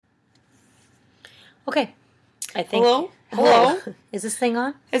Okay. I think. Hello? Is this thing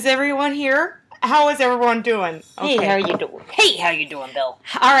on? Is everyone here? How is everyone doing? Okay. Hey, how are you doing? Hey, how you doing, Bill?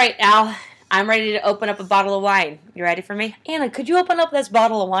 All right, Al. I'm ready to open up a bottle of wine. You ready for me? Anna, could you open up this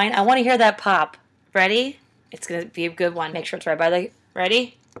bottle of wine? I want to hear that pop. Ready? It's going to be a good one. Make sure it's right by the...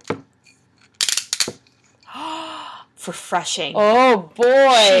 Ready? Refreshing. Oh,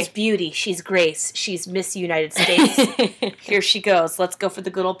 boy. She's beauty. She's grace. She's Miss United States. Here she goes. Let's go for the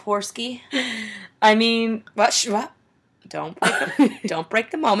good old Porski. I mean... What? Don't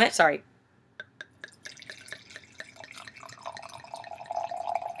break the moment. Sorry.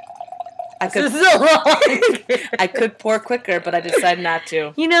 I could pour quicker, but I decided not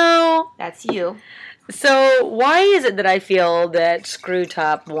to. You know... That's you. So, why is it that I feel that screw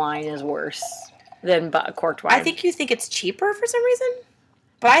top wine is worse than corked wine? I think you think it's cheaper for some reason.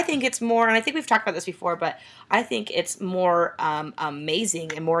 But I think it's more, and I think we've talked about this before, but I think it's more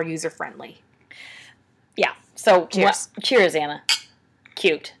amazing and more user-friendly. Yeah. So, cheers. Cheers, Anna.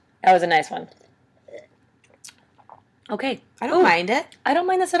 Cute. That was a nice one. Okay. I don't mind it. I don't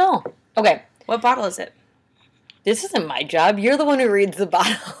mind this at all. Okay. What bottle is it? This isn't my job. You're the one who reads the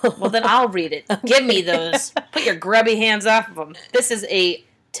bottle. Well, then I'll read it. Give me those. Put your grubby hands off of them. This is a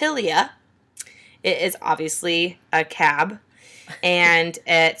Tilia. It is obviously a cab. And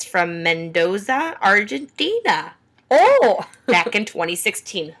it's from Mendoza, Argentina. Oh! Back in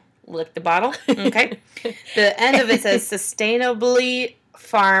 2016. Lick the bottle. Okay. The end of it says sustainably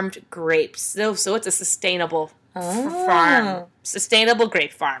farmed grapes. So it's a sustainable farm. Sustainable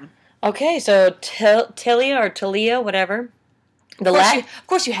grape farm. Okay, so Tilia or Tilia, whatever. Of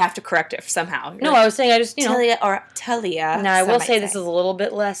course you have to correct it somehow. No, I was saying Tilia or Tilia. Now, I will say this is a little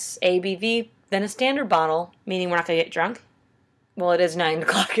bit less ABV than a standard bottle. Meaning we're not going to get drunk? Well, it is 9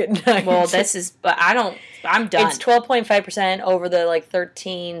 o'clock at night. Well, but I'm done. It's 12.5% over the,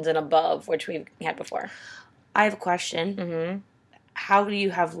 13s and above, which we've had before. I have a question. Mm-hmm. How do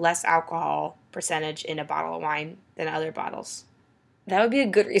you have less alcohol percentage in a bottle of wine than other bottles? That would be a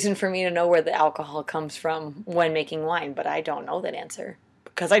good reason for me to know where the alcohol comes from when making wine, but I don't know that answer.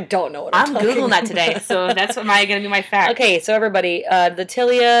 Because I don't know what I'm Googling that today, so that's going to be my fact. Okay, so everybody, the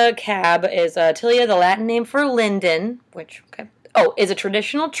Tilia cab is Tilia, the Latin name for linden, is a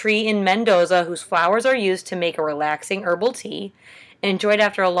traditional tree in Mendoza whose flowers are used to make a relaxing herbal tea and enjoyed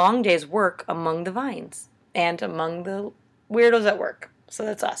after a long day's work among the vines and among the weirdos at work. So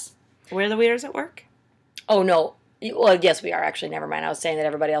that's us. We're the weirdos at work? Oh, no. Well, yes, we are, actually. Never mind. I was saying that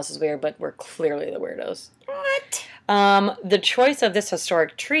everybody else is weird, but we're clearly the weirdos. What? The choice of this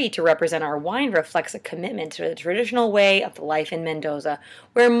historic tree to represent our wine reflects a commitment to the traditional way of life in Mendoza,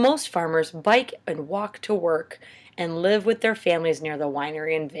 where most farmers bike and walk to work and live with their families near the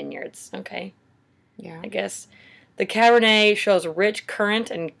winery and vineyards. Okay. Yeah. I guess. The Cabernet shows rich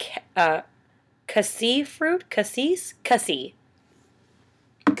currant and cassis fruit. Cassis? Cassis.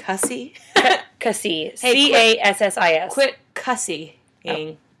 Cussy? Cassis. Hey, Cassis. Quit cussy.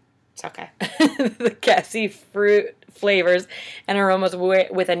 Oh. It's okay. The cassis fruit flavors and aromas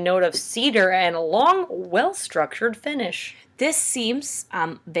with a note of cedar and a long, well-structured finish. This seems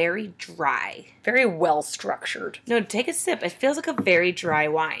very dry. Very well-structured. No, take a sip. It feels like a very dry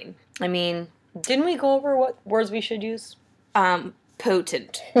wine. I mean, didn't we go over what words we should use?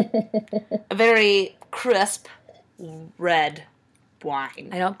 Potent. A very crisp red wine.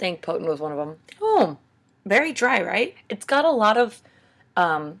 I don't think potent was one of them. Oh. Very dry, right? It's got a lot of...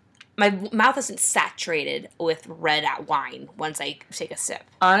 my mouth isn't saturated with red wine once I take a sip.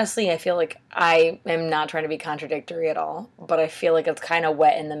 Honestly, I feel like I am not trying to be contradictory at all, but I feel like it's kind of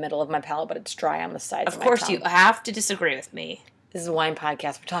wet in the middle of my palate, but it's dry on the sides of my tongue. Of course, you have to disagree with me. This is a wine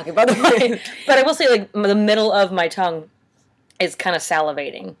podcast. We're talking about the wine. But I will say, the middle of my tongue is kind of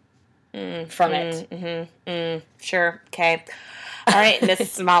salivating from it. Sure. Okay. All right,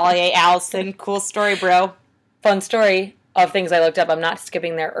 Miss Sommelier Allison. Cool story, bro. Fun story of things I looked up. I'm not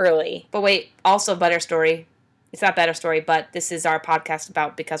skipping there early. But wait, also better story. It's not better story, but this is our podcast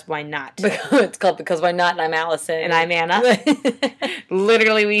about Because Why Not. It's called Because Why Not, and I'm Allison. And I'm Anna.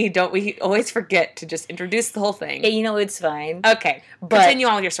 Literally, we always forget to just introduce the whole thing. Yeah, it's fine. Okay, but continue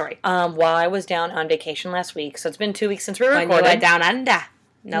on with your story. While I was down on vacation last week, so it's been 2 weeks since we recorded. When you went down under.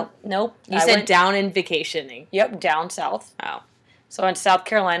 Nope. You said down in vacationing. Yep, down south. Oh. So in South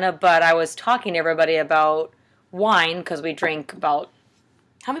Carolina, but I was talking to everybody about wine, because we drank about...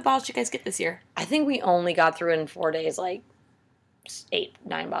 How many bottles did you guys get this year? I think we only got through in 4 days, 8,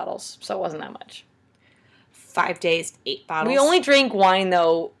 9 bottles, so it wasn't that much. 5 days, 8 bottles? We only drank wine,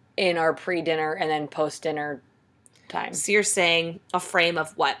 though, in our pre-dinner and then post-dinner time. So you're saying a frame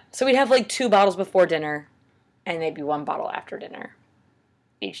of what? So we'd have 2 bottles before dinner and maybe 1 bottle after dinner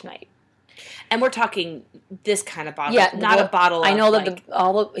each night. And we're talking this kind of bottle, Yeah, not a bottle. I know of,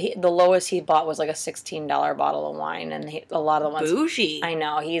 that the lowest he bought was like a $16 bottle of wine, and a lot of the ones bougie. I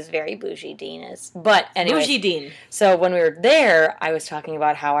know he's very bougie. Dean is, but anyway, bougie Dean. So when we were there, I was talking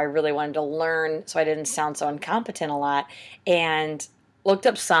about how I really wanted to learn, so I didn't sound so incompetent a lot, and looked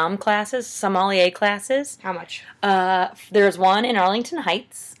up sommelier classes. How much? There's one in Arlington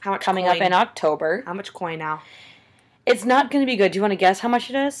Heights. How much coming coin? Up in October? How much coin now? It's not going to be good. Do you want to guess how much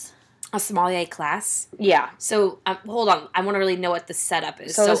it is? A sommelier class? Yeah. So, hold on. I want to really know what the setup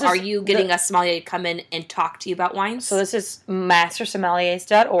is. So are you getting a sommelier to come in and talk to you about wines? So this is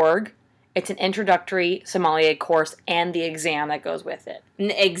mastersommeliers.org. It's an introductory sommelier course and the exam that goes with it.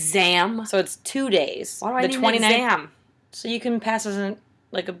 An exam? So it's 2 days. Why do I need an exam? So you can pass as an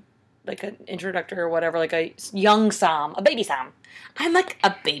introductor or whatever, like a young somm, a baby somm. I'm like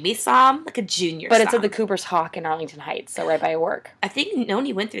a baby somm, like a junior But somm. it's at the Cooper's Hawk in Arlington Heights, so right by your work. I think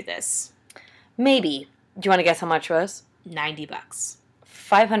Noni went through this. Maybe. Do you want to guess how much it was? $90.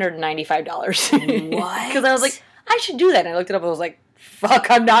 $595. What? Because I was like, I should do that. And I looked it up and I was like, fuck,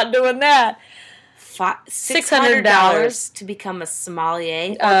 I'm not doing that. $600 to become a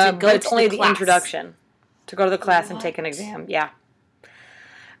sommelier? Or to go but it's to only the the class? introduction. To go to the class and take an exam. Yeah.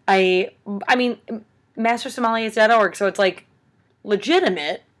 I mean, mastersommeliers.org, so it's like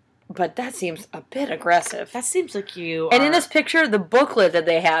legitimate, but that seems a bit aggressive. That seems like you And are... in this picture, the booklet that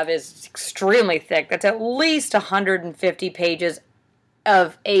they have is extremely thick. That's at least 150 pages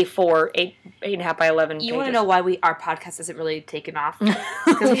of A4, 8.5 by 11 pages. You want to know why our podcast hasn't really taken off?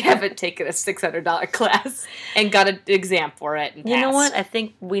 Because we haven't taken a $600 class and got an exam for it and passed. You know what? I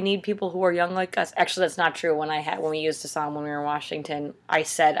think we need people who are young like us. Actually, that's not true. When we used to somm when we were in Washington, I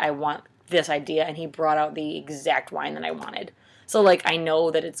said I want this idea, and he brought out the exact wine that I wanted. So, like, I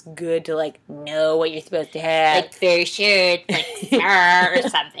know that it's good to, like, know what you're supposed to have. Like, for sure, it's like Sir or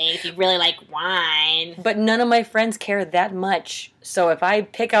something, if you really like wine. But none of my friends care that much. So if I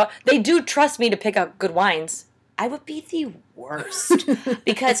pick out... They do trust me to pick out good wines. I would be the worst.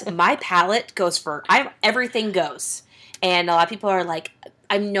 Because my palate goes for... everything goes. And a lot of people are like...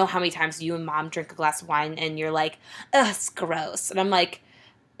 I know how many times you and Mom drink a glass of wine and you're like, ugh, it's gross. And I'm like...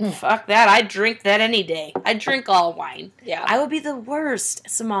 Fuck that. I drink that any day. I drink all wine. Yeah. I would be the worst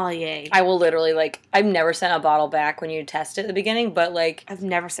sommelier. I will literally, like... I've never sent a bottle back when you test it at the beginning, but, like... I've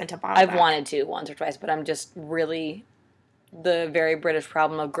never sent a bottle back. I've wanted to once or twice, but I'm just really... The very British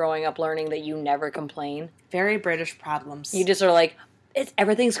problem of growing up learning that you never complain. Very British problems. You just are like,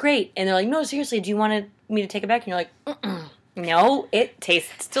 everything's great. And they're like, no, seriously, do you want me to take it back? And you're like, no, it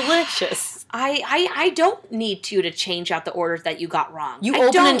tastes delicious. I don't need you to change out the orders that you got wrong. You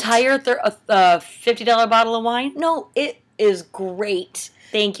open an entire $50 bottle of wine? No, it is great.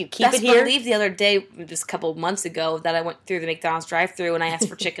 Thank you. Keep it here. I believe the other day, just a couple of months ago, that I went through the McDonald's drive-thru and I asked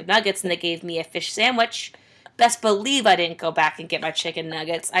for chicken nuggets and they gave me a fish sandwich. Best believe I didn't go back and get my chicken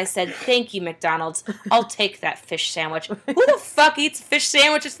nuggets. I said, thank you, McDonald's. I'll take that fish sandwich. Who the fuck eats fish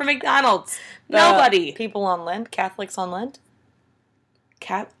sandwiches from McDonald's? Nobody. People on Lent? Catholics on Lent?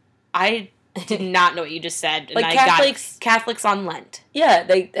 I did not know what you just said. And like I Catholics? got Catholics on Lent. Yeah,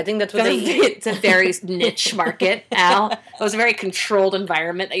 I think that's what they eat. It's a very niche market, Al. It was a very controlled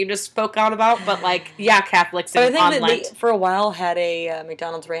environment that you just spoke out about. But, like, yeah, Catholics on Lent. They, for a while, had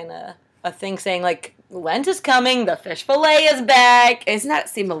McDonald's ran a thing saying, like, Lent is coming, the fish fillet is back. Doesn't that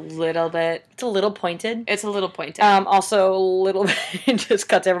seem a little bit... It's a little pointed. It's a little pointed. Also, a little bit, it just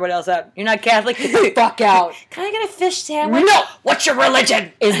cuts everybody else out. You're not Catholic? Get the fuck out. Can I get a fish sandwich? No! What's your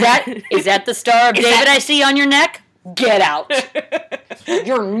religion? Is that the Star of David I see on your neck? Get out.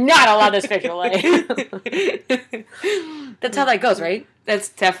 You're not allowed this fish fillet. That's how that goes, right? That's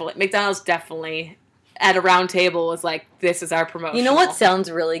definitely... McDonald's definitely... At a round table was like, this is our promotion. You know what sounds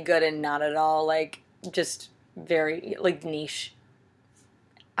really good and not at all, like, just very, like, niche?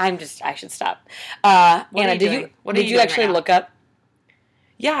 I should stop. Anna, did you actually look up?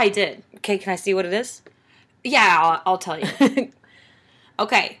 Yeah, I did. Okay, can I see what it is? Yeah, I'll tell you.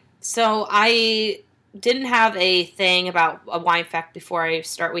 Okay, so I didn't have a thing about a wine fact before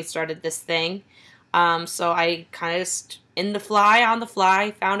we started this thing. So I kind of just... on the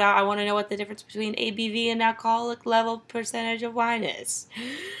fly, found out I want to know what the difference between ABV and alcoholic level percentage of wine is.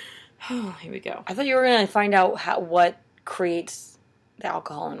 Oh, here we go. I thought you were going to find out what creates the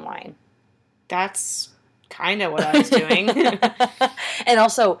alcohol in wine. That's kind of what I was doing. And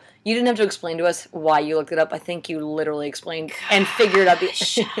also, you didn't have to explain to us why you looked it up. I think you literally explained and figured out the...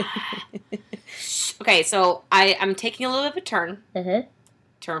 Okay, so I'm taking a little bit of a turn. Mm-hmm.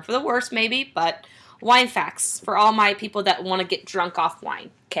 Turn for the worse, maybe, but... Wine facts for all my people that want to get drunk off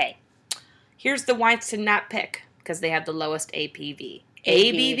wine. Okay. Here's the wines to not pick because they have the lowest ABV.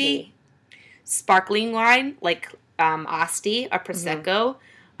 ABV. sparkling wine, like Asti or Prosecco,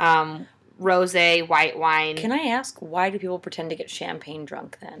 rosé, white wine. Can I ask, why do people pretend to get champagne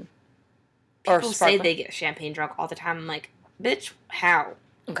drunk then? People say they get champagne drunk all the time. I'm like, bitch, how?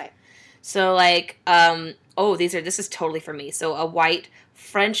 Okay. So, like, this is totally for me. So, a white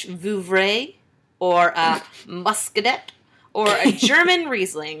French Vouvray or a Muscadet or a German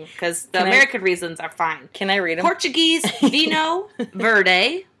Riesling, because the American Rieslings are fine. Can I read them? Portuguese Vino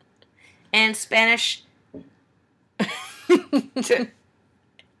Verde and Spanish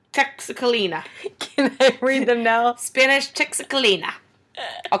Texicalina. Can I read them now? Spanish Texicalina.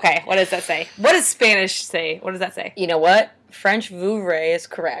 Okay, what does that say? What does Spanish say? What does that say? You know what? French Vouvray is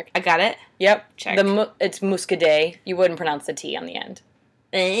correct. I got it? Yep. Check. It's Muscadet. You wouldn't pronounce the T on the end.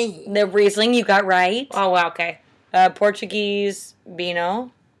 The Riesling you got right. Oh, well, okay. Portuguese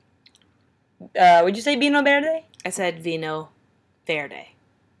Vino. Would you say Vino Verde? I said Vino Verde.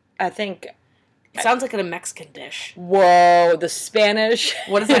 I think... It sounds like a Mexican dish. Whoa, the Spanish.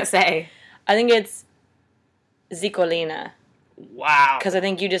 What does that say? I think it's Zicolina. Wow. Because I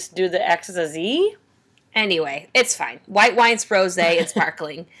think you just do the X as a Z. Anyway, it's fine. White wine's rosé and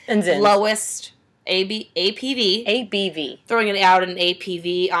sparkling. And Zins. Lowest APV. ABV. Throwing it out an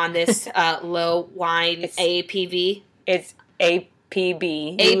APV on this low wine APV. It's APB.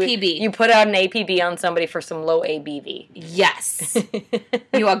 APB. You put out an APB on somebody for some low ABV. Yes.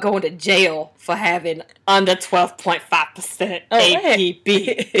 You are going to jail for having under 12.5%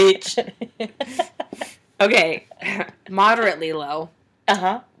 APB, bitch. Okay. Moderately low.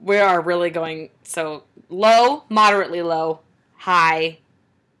 Uh-huh. We are really going, so low, moderately low, high,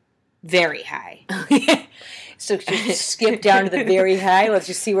 very high. So just skip down to the very high. Let's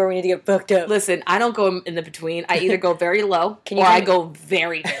just see where we need to get booked up. Listen, I don't go in the between. I either go very low or I go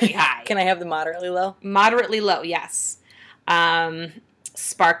very, very high. Can I have the moderately low? Moderately low, yes.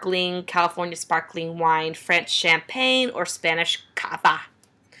 Sparkling, California sparkling wine, French champagne, or Spanish cava.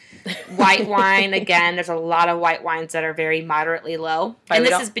 White wine, again, there's a lot of white wines that are very moderately low. And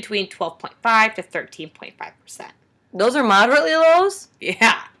this is between 12.5 to 13.5%. Those are moderately lows?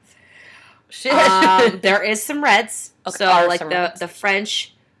 Yeah. Shit. There is some reds. Okay, so, like the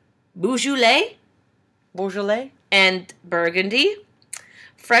French Beaujolais. Beaujolais? And Burgundy.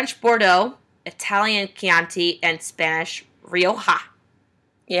 French Bordeaux, Italian Chianti, and Spanish Rioja.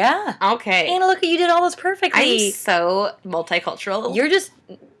 Yeah. Okay. Anna, look at you did all this perfectly. I'm so multicultural. You're just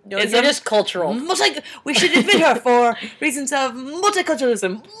cultural. We should admit her for reasons of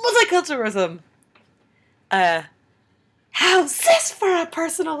multiculturalism. How's this for a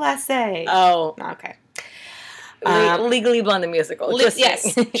personal essay? Oh. Okay. Legally Blonde the musical.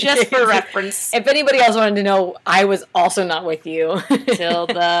 Yes, just for reference. If anybody else wanted to know, I was also not with you. Till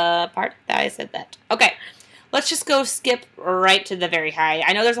the part that I said that. Okay. Let's just go skip right to the very high.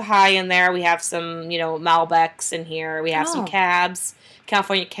 I know there's a high in there. We have some, Malbecs in here. We have some cabs.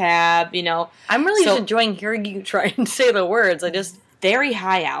 California cab, I'm really just enjoying hearing you try and say the words. Very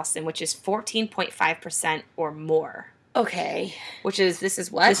high, Allison, which is 14.5% or more. Okay. This is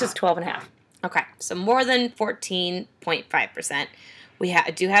what? This is 12.5. Okay, so more than 14.5%. We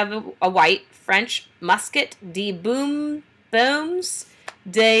do have a white French Muscat de Booms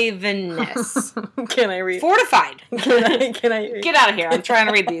de Venesse. Can I read? Fortified. Can I read? Get out of here. I'm trying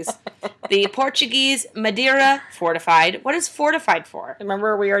to read these. The Portuguese Madeira fortified. What is fortified for?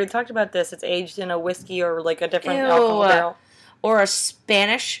 Remember, we already talked about this. It's aged in a whiskey or like a different alcohol barrel. Or a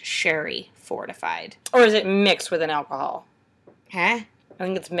Spanish sherry fortified. Or is it mixed with an alcohol? Huh? I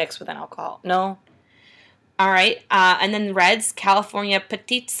think it's mixed with an alcohol. No? All right. And then reds, California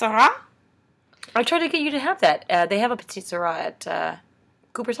Petite Syrah. I tried to get you to have that. They have a Petite Syrah at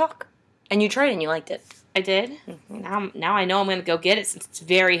Cooper's Hawk. And you tried it and you liked it. I did? Mm-hmm. Now I know I'm going to go get it since it's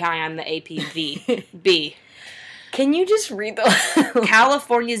very high on the APV. B. Can you just read the...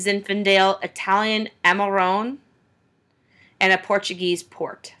 California Zinfandel, Italian Amarone, and a Portuguese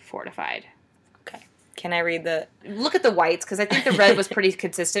port fortified. Okay. Can I read the... Look at the whites, because I think the red was pretty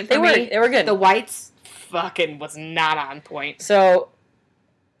consistent for me. They were good. The whites fucking was not on point. So,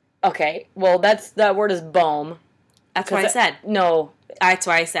 okay. Well, that word is baume. That's what I said. No. That's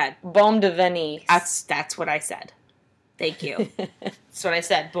what I said. Baume de Venise. That's what I said. Thank you. That's what I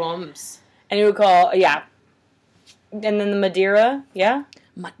said. Booms. And you would call, yeah. And then the Madeira, yeah?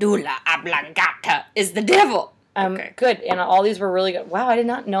 Medulla oblongata is the devil. Okay. Good. And all these were really good. Wow, I did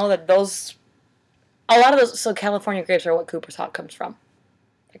not know that those... A lot of those... So California grapes are what Cooper's Hawk comes from.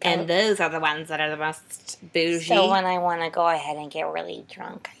 And those are the ones that are the most bougie. So when I want to go ahead and get really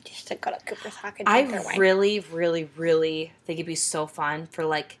drunk, I just go to Cooper's Hawk and drink their wine. I really, really, really think it'd be so fun for,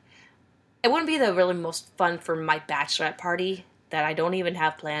 like... It wouldn't be the really most fun for my bachelorette party, that I don't even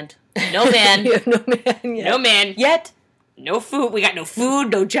have planned. No man. No man yet. No man yet. No food. We got no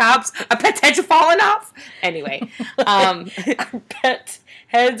food, no jobs. Our pets' heads are falling off. Anyway. Our pets'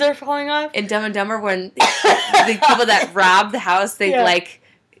 heads are falling off? In Dumb and Dumber, when the people that rob the house, they,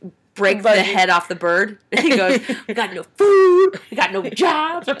 break the head off the bird. And he goes, we got no food. We got no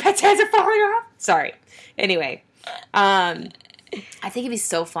jobs. Our pets' heads are falling off. Sorry. Anyway. I think it'd be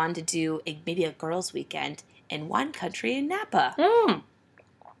so fun to do maybe a girls' weekend in one country in Napa.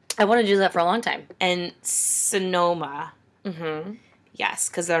 I want to do that for a long time. And Sonoma. Mm-hmm. Yes,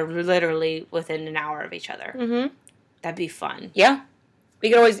 because they're literally within an hour of each other. Mm-hmm. That'd be fun. Yeah. We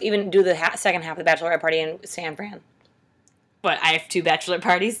could always even do the second half of the bachelorette party in San Fran. But I have 2 bachelor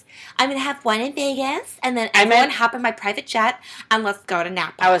parties. I'm going to have one in Vegas, and then everyone hop in my private jet, and let's go to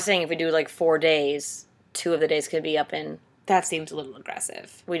Napa. I was saying if we do 4 days, 2 of the days could be up in... That seems a little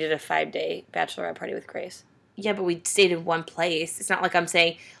aggressive. We did a 5-day bachelorette party with Grace. Yeah, but we stayed in one place. It's not like I'm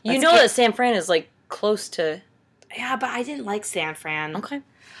saying... You know that San Fran is, close to... Yeah, but I didn't like San Fran. Okay.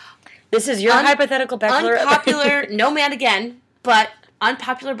 This is your hypothetical bachelorette. Unpopular, no man again, but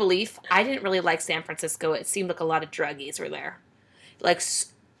unpopular belief, I didn't really like San Francisco. It seemed like a lot of druggies were there.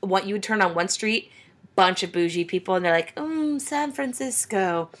 What you would turn on one street, bunch of bougie people, and they're like, San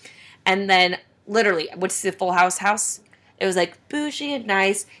Francisco. And then, literally, what's the Full House? It was bougie and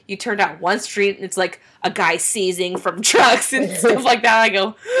nice. You turned out one street, and it's a guy seizing from trucks and stuff like that. I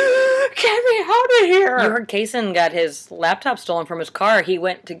go, get me out of here. You heard Kaysen got his laptop stolen from his car. He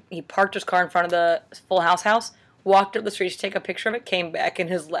parked his car in front of the Full House, walked up the street to take a picture of it, came back,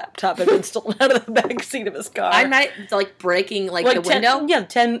 and his laptop had been stolen out of the back seat of his car. I might, breaking, the window? Yeah,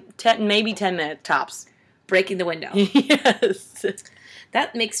 10, maybe 10 minutes tops. Breaking the window. Yes.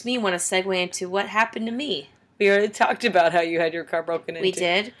 That makes me want to segue into what happened to me. We already talked about how you had your car broken into. We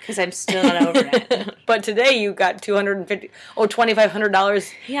did, because I'm still not over it. But today you got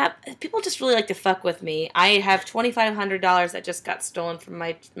 $2,500. Yeah, people just really like to fuck with me. I have $2,500 that just got stolen from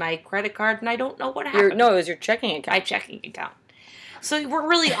my credit card, and I don't know what happened. No, it was your checking account. My checking account. So we're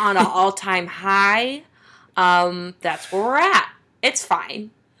really on an all-time high. That's where we're at. It's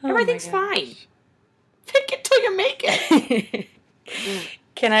fine. Everything's fine. Fake it till you make it.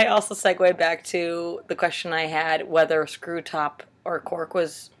 Can I also segue back to the question I had, whether screw top or cork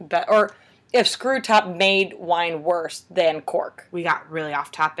was better, or if screw top made wine worse than cork? We got really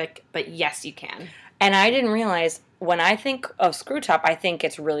off topic, but yes, you can. And I didn't realize, when I think of screw top, I think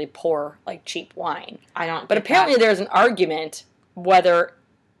it's really poor, cheap wine. I don't. But apparently there's an argument whether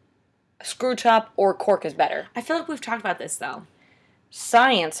screw top or cork is better. I feel like we've talked about this, though.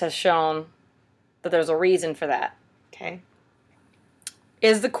 Science has shown that there's a reason for that. Okay.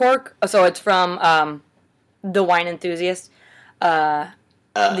 Is the cork... So it's from The Wine Enthusiast. The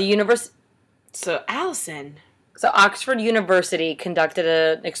university... So, Allison... So Oxford University conducted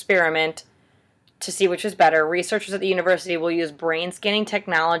an experiment to see which is better. Researchers at the university will use brain scanning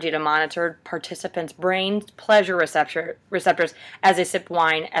technology to monitor participants' brain pleasure receptors as they sip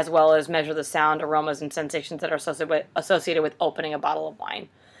wine, as well as measure the sound, aromas, and sensations that are associated with opening a bottle of wine.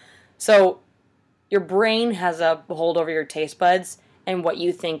 So your brain has a hold over your taste buds, and what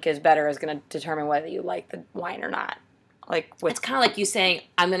you think is better is going to determine whether you like the wine or not. It's kind of like you saying,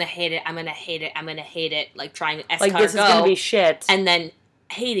 I'm going to hate it, I'm going to hate it, I'm going to hate it, trying to escargot. This is going to be shit. And then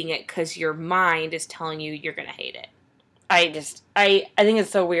hating it because your mind is telling you you're going to hate it. I think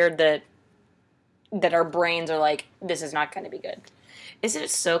it's so weird that our brains are this is not going to be good. Isn't it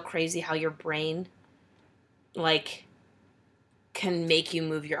so crazy how your brain, can make you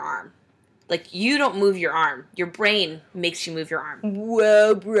move your arm? You don't move your arm. Your brain makes you move your arm.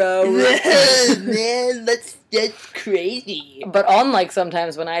 Whoa, bro. Man, that's crazy. But unlike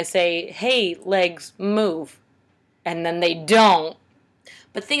sometimes when I say, hey, legs, move, and then they don't.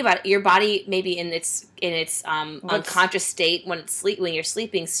 But think about it. Your body, maybe in its unconscious state, when you're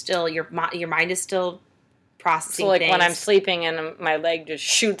sleeping, still your mind is still processing things. When I'm sleeping and my leg just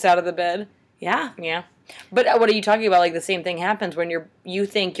shoots out of the bed. Yeah. Yeah. But what are you talking about? The same thing happens when you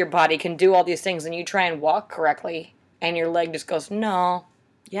think your body can do all these things and you try and walk correctly and your leg just goes, no.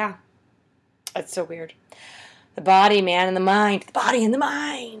 Yeah. That's so weird. The body, man, and the mind. The body and the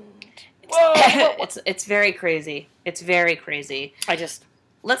mind. Whoa. It's very crazy. It's very crazy.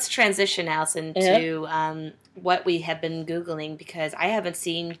 Let's transition, Allison, to what we have been Googling, because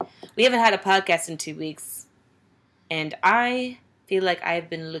we haven't had a podcast in 2 weeks, and I feel like I've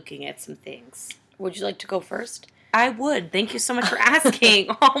been looking at some things. Would you like to go first? I would. Thank you so much for asking.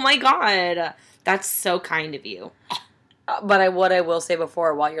 Oh my God. That's so kind of you. But what I will say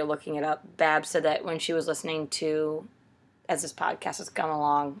before, while you're looking it up, Bab said that when she was listening to as this podcast has gone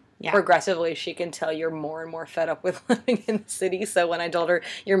along, Yeah. progressively she can tell you're more and more fed up with living in the city. So when I told her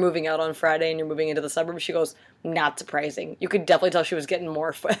you're moving out on Friday and you're moving into the suburbs, she goes, not surprising. You could definitely tell she was getting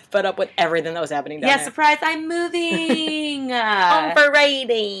more fed up with everything that was happening down there. Yeah, surprise, I'm moving. Home for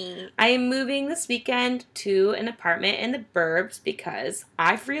Friday. I am moving this weekend to an apartment in the burbs because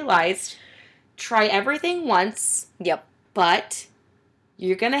I've realized try everything once, Yep. but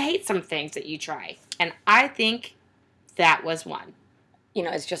you're going to hate some things that you try. And I think that was one. You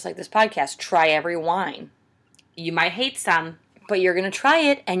know, it's just like this podcast. Try every wine. You might hate some. But you're going to try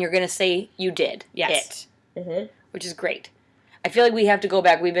it, and you're going to say you did Yes. it. Which is great. I feel like we have to go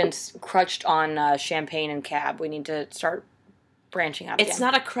back. We've been crutched on champagne and cab. We need to start branching out It's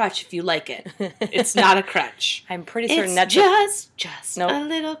again. not a crutch if you like it. It's not a crutch. I'm pretty certain It's that's just Nope. a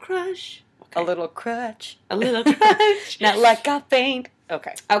little crush. a little crutch. A little crutch. Not like I faint.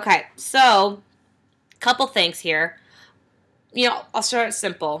 Okay. Okay, so, couple things here. You know, I'll start it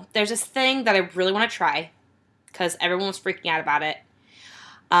simple. There's this thing that I really want to try because everyone was freaking out about it.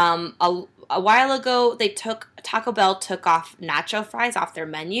 A while ago, Taco Bell took off nacho fries off their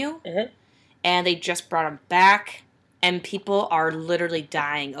menu, and they just brought them back, and people are literally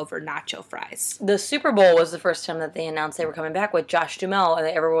dying over nacho fries. The Super Bowl was the first time that they announced they were coming back with Josh Duhamel, and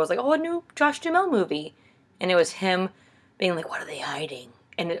everyone was like, oh, a new Josh Duhamel movie. And it was him being like, what are they hiding?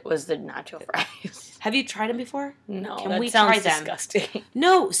 And it was the nacho fries. Have you tried them before? No, Can that we sounds try them? disgusting.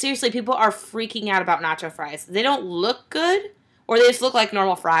 No, seriously, people are freaking out about nacho fries. They don't look good, or they just look like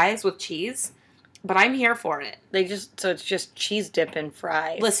normal fries with cheese, but I'm here for it. So it's just cheese dip and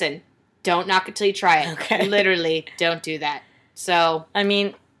fries. Listen, don't knock it till you try it. Okay. Literally, don't do that. So, I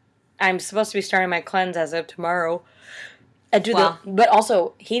mean, I'm supposed to be starting my cleanse as of tomorrow. Well. But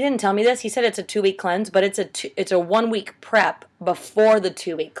also, he didn't tell me this. He said it's a 2-week cleanse, but it's a 1 week prep before the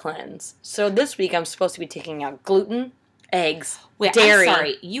 2-week cleanse. So this week I'm supposed to be taking out gluten, eggs, dairy. I'm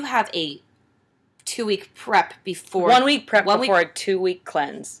sorry. You have a 2-week prep before. 1 week prep 1 before week. a 2-week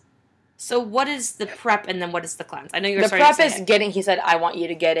cleanse. So what is the prep and then what is the cleanse? I know you're The starting to prep say is it. getting, he said, I want you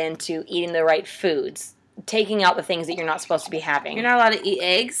to get into eating the right foods. Taking out the things that you're not supposed to be having. You're not allowed to eat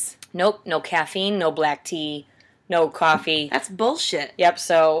eggs? Nope, no caffeine, no black tea, no coffee. That's bullshit. Yep,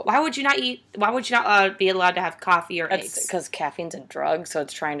 so Why would you not be allowed to have coffee or that's eggs? because caffeine's a drug, so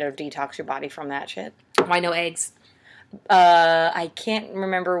it's trying to detox your body from that shit. Why no eggs? I can't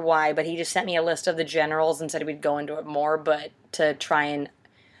remember why, but he just sent me a list of the generals and said we'd go into it more, but to try and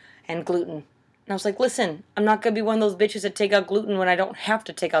gluten. And I was like, listen, I'm not going to be one of those bitches that take out gluten when I don't have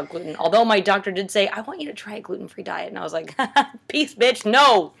to take out gluten. Although my doctor did say, I want you to try a gluten-free diet. And I was like, peace, bitch,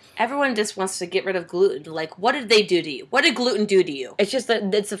 no. Everyone just wants to get rid of gluten. Like, what did they do to you? What did gluten do to you? It's just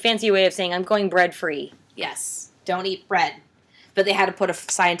that it's a fancy way of saying I'm going bread-free. Yes. Don't eat bread. But they had to put a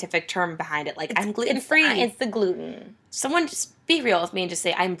scientific term behind it. Like, I'm gluten-free. It's the gluten. Someone just be real with me and just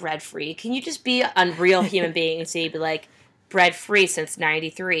say, I'm bread-free. Can you just be a real human being and say, be like, bread-free since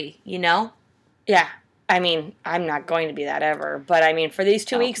 93, you know? Yeah. I mean, I'm not going to be that ever. But, I mean, for these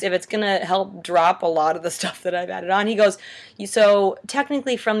 2 weeks, if it's going to help drop a lot of the stuff that I've added on, he goes, so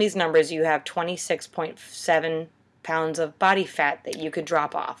technically from these numbers, you have 26.7 pounds of body fat that you could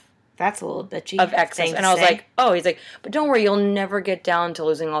drop off. That's a little bitchy. Of excess. And I was like, oh, he's like, but don't worry, you'll never get down to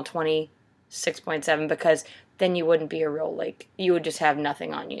losing all 26.7 because then you wouldn't be a real, like, you would just have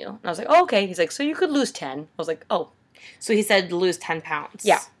nothing on you. And I was like, oh, okay. He's like, so you could lose 10. I was like, oh. So he said lose 10 pounds.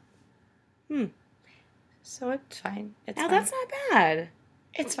 Yeah. So it's fine. Now that's not bad.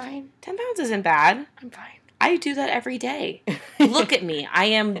 It's fine. 10 pounds isn't bad. I'm fine. I do that every day. Look at me. I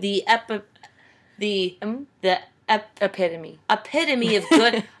am the Epitome. epitome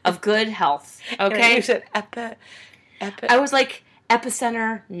of good health. Okay. You said I was like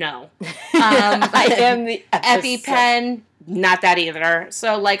epicenter. No. I am the EpiPen. Not that either.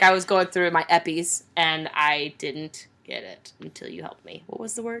 So like I was going through my epis and I didn't get it until you helped me. What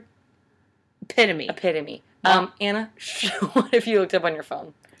was the word? Epitome. Anna, what if you looked up on your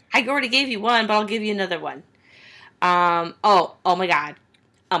phone? I already gave you one, but I'll give you another one. Oh my God.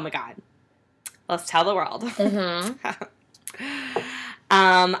 Let's tell the world.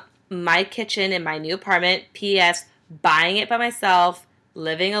 My kitchen in my new apartment, P.S., buying it by myself,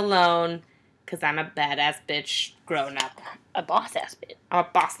 living alone, because I'm a badass bitch grown up. A boss-ass bitch. I'm a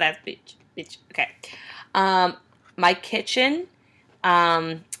boss-ass bitch. Okay. My kitchen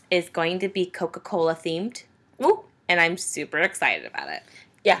is going to be Coca-Cola themed. Ooh. And I'm super excited about it.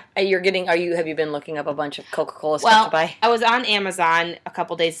 Yeah. Have you been looking up a bunch of Coca-Cola stuff to buy? I was on Amazon a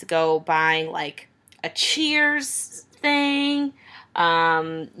couple days ago buying like a Cheers thing.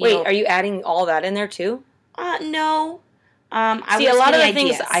 Are you adding all that in there too? No. See, a lot of the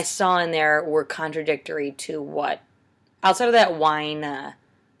things I saw in there were contradictory to what outside of that wine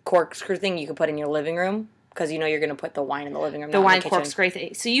corkscrew thing you could put in your living room, because you know you're going to put the wine in the living room. The wine corkscrew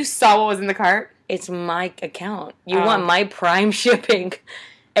thing. So you saw what was in the cart? It's my account. You want my Prime shipping,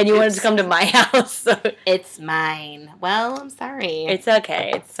 and you wanted to come to my house. So. It's mine. Well, I'm sorry. It's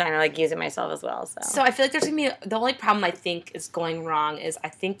okay. It's kind of like using myself as well. So I feel like there's going to be... The only problem I think is going wrong is I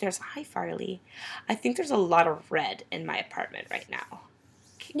think there's... Hi, Farley. I think there's a lot of red in my apartment right now.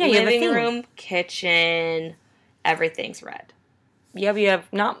 Yeah, you have a living theme. room, kitchen, everything's red. Yeah, but you have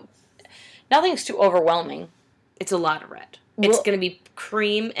nothing's too overwhelming. It's a lot of red. It's going to be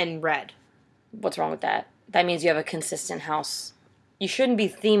cream and red. What's wrong with that? That means you have a consistent house. You shouldn't be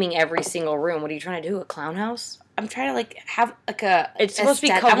theming every single room. What are you trying to do? A clown house? I'm trying to have a. It's supposed to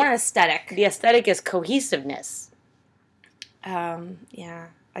be. I want an aesthetic. The aesthetic is cohesiveness. Yeah,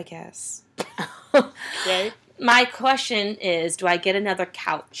 I guess. Okay. My question is: do I get another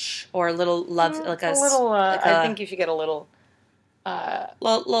couch or a little love, I think you should get a little.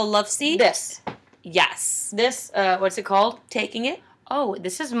 Little love seat. This. Yes. This. What's it called? Taking it. Oh,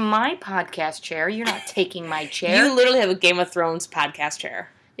 this is my podcast chair. You're not taking my chair. You literally have a Game of Thrones podcast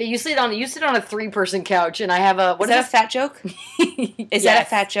chair. Yeah, you sit on a 3-person couch, and I have a. Is that a fat joke? Is that a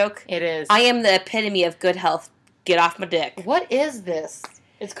fat joke? It is. I am the epitome of good health. Get off my dick. What is this?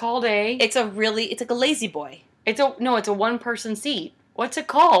 It's called a. It's like a lazy boy. It's a 1-person seat. What's it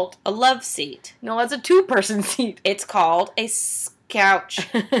called? A love seat. No, it's a 2-person seat. It's called a Scouch.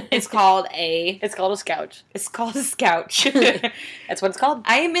 It's called a Scouch. It's called a Scouch. That's what it's called.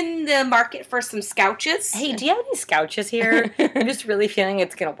 I am in the market for some Scouches. Hey, do you have any Scouches here? I'm just really feeling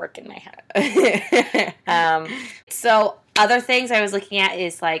it's going to work in my head. So, other things I was looking at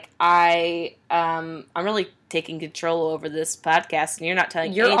is I'm really taking control over this podcast, and you're not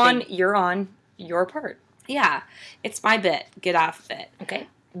telling me anything. You're on your part. Yeah, it's my bit. Get off of it. Okay.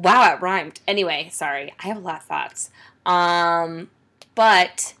 Wow, it rhymed. Anyway, sorry. I have a lot of thoughts.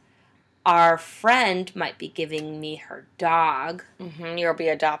 But our friend might be giving me her dog. Mm-hmm. You'll be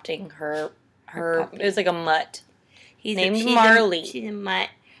adopting her it's like a mutt. He's named Marley. She's a mutt.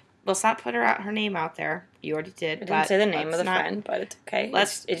 Well, stop putting her name out there. You already did. I didn't say the name of the friend, but it's okay.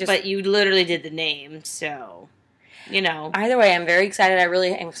 But you literally did the name, so, Either way, I'm very excited. I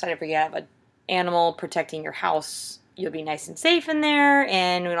really am excited for you to have an animal protecting your house. You'll be nice and safe in there,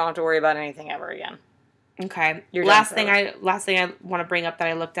 and we don't have to worry about anything ever again. Okay. Last thing I want to bring up that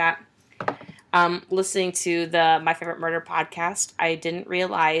I looked at, listening to the My Favorite Murder podcast, I didn't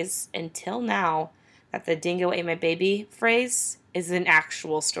realize until now that the dingo ate my baby phrase is an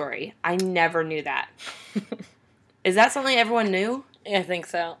actual story. I never knew that. Is that something everyone knew? Yeah, I think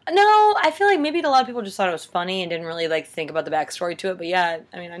so. No, I feel like maybe a lot of people just thought it was funny and didn't really think about the backstory to it. But yeah,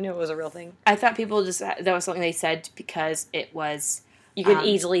 I mean, I knew it was a real thing. I thought people that was something they said because it was. You could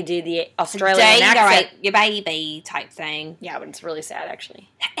easily do the Australian accent. Your baby type thing. Yeah, but it's really sad, actually.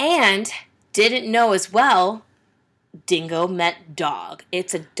 And didn't know as well, dingo meant dog.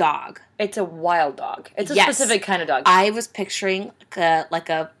 It's a dog. It's a wild dog. It's a specific kind of dog. I was picturing like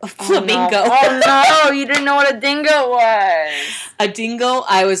a flamingo. Oh, no. You didn't know what a dingo was. A dingo,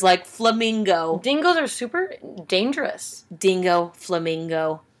 I was like, flamingo. Dingoes are super dangerous. Dingo,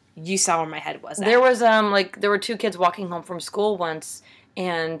 flamingo. You saw where my head was at. There was, there were 2 kids walking home from school once,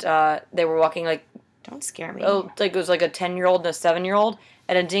 and they were walking, Don't scare me. Oh, it was a 10-year-old and a 7-year-old,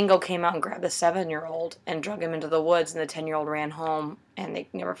 and a dingo came out and grabbed the 7-year-old and drug him into the woods, and the 10-year-old ran home, and they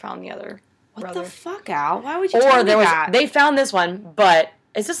never found the other brother. What the fuck, Al? Why would you tell me that? They found this one, but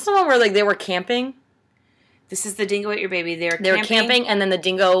is this the one where, they were camping? This is the dingo ate your baby. They were camping, and then the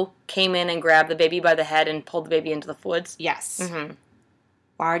dingo came in and grabbed the baby by the head and pulled the baby into the woods? Yes. Mm-hmm.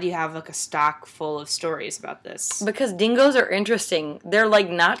 Why do you have a stock full of stories about this? Because dingoes are interesting. They're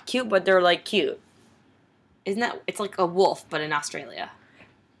not cute, but they're cute. Isn't that it's like a wolf, but in Australia?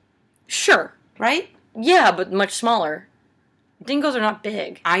 Sure. Right? Yeah, but much smaller. Dingoes are not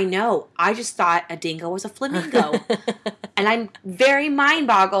big. I know. I just thought a dingo was a flamingo. And I'm very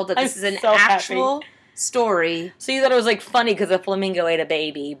mind-boggled that this is an actual story. So you thought it was funny because a flamingo ate a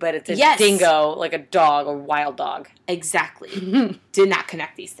baby, but it's a dingo, like a dog, a wild dog. Exactly. Did not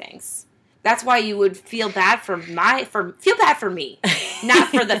connect these things. That's why you would feel bad for me, not for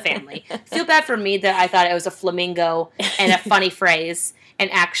the family. Feel bad for me that I thought it was a flamingo and a funny phrase, and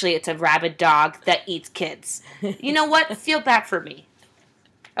actually it's a rabid dog that eats kids. You know what? Feel bad for me.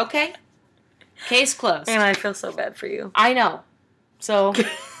 Okay? Case closed. And I feel so bad for you. I know. So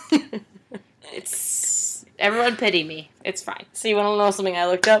it's everyone pity me. It's fine. So you want to know something I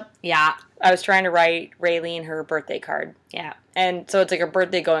looked up? Yeah. I was trying to write Raylene her birthday card. Yeah. And so it's a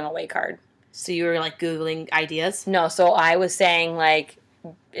birthday going away card. So you were Googling ideas? No, so I was saying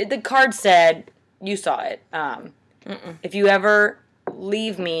the card said, you saw it, Mm-mm. If you ever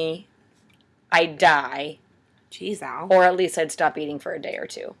leave me, I die. Jeez, Al. Or at least I'd stop eating for a day or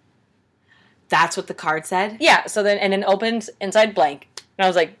two. That's what the card said? Yeah, so then opened inside blank. And I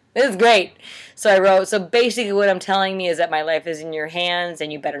was like, this is great. So I wrote, so basically what I'm telling me is that my life is in your hands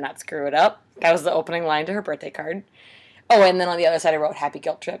and you better not screw it up. That was the opening line to her birthday card. Oh, and then on the other side I wrote, Happy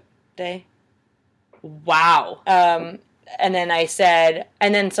Guilt Trip Day. Wow. And then I said,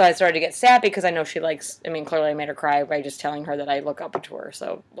 and then so I started to get sad because I know she likes, I mean, clearly I made her cry by just telling her that I look up to her,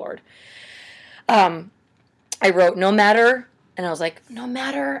 so Lord. I wrote, no matter, and I was like, no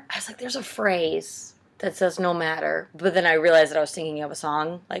matter, I was like, there's a phrase that says no matter, but then I realized that I was thinking of a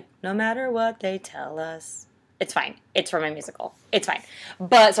song, like, no matter what they tell us. It's fine. It's from a musical. It's fine.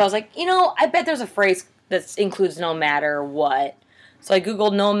 But, so I was like, I bet there's a phrase that includes no matter what. So I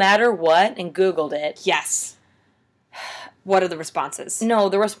Googled no matter what and Googled it. Yes. What are the responses? No,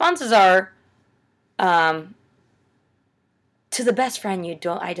 the responses are, to the best friend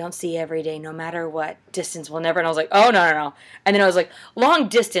I don't see every day, no matter what, distance will never, and I was like, oh, no. And then I was like, long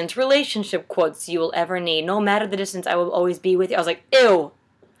distance relationship quotes you will ever need, no matter the distance, I will always be with you. I was like, ew.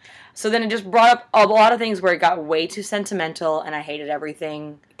 So then it just brought up a lot of things where it got way too sentimental, and I hated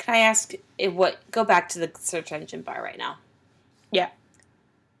everything. Can I ask, go back to the search engine bar right now. Yeah.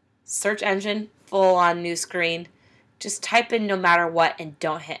 Search engine, full on new screen. Just type in no matter what and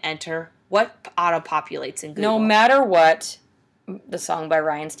don't hit enter. What auto-populates in Google? No matter what, the song by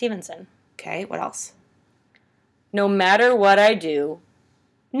Ryan Stevenson. Okay, what else? No matter what I do,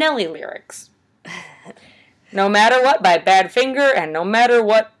 Nelly lyrics. No matter what by Badfinger, and no matter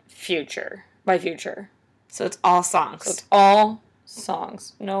what Future by Future. So it's all songs. So it's all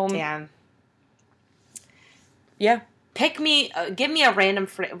songs. No. Damn. Yeah. Give me a random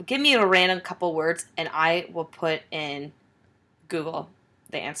couple words, and I will put in Google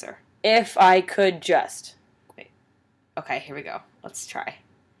the answer. If I could just. Wait. Okay, here we go. Let's try.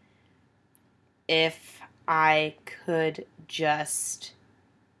 If I could just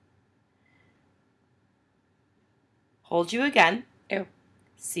hold you again. Ew.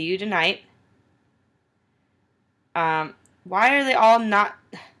 See you tonight. Why are they all not?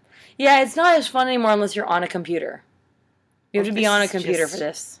 Yeah, it's not as fun anymore unless you're on a computer. You have to be on a computer for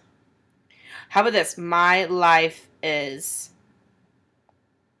this. How about this? My life is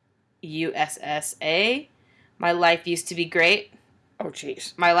USSA. My life used to be great. Oh,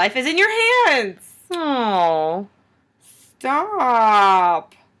 jeez. My life is in your hands. Oh.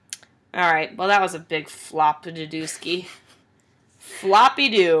 Stop. All right. Well, that was a big flop-a-doo-ski.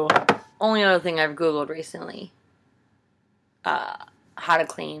 Floppy-doo. Only other thing I've Googled recently. How to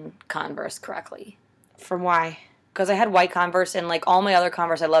clean Converse correctly. From why? Because I had white Converse, and like all my other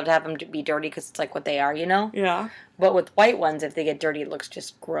Converse, I love to have them be dirty because it's like what they are, Yeah. But with white ones, if they get dirty, it looks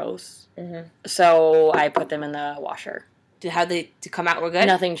just gross. Mm-hmm. So I put them in the washer. How they to come out were good?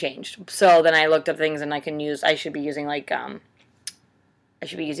 Nothing changed. So then I looked up things, and I should be using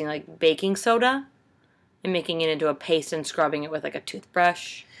baking soda and making it into a paste and scrubbing it with like a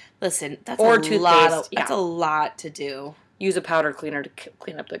toothbrush. Listen, that's or a toothpaste. That's a lot to do. Use a powder cleaner to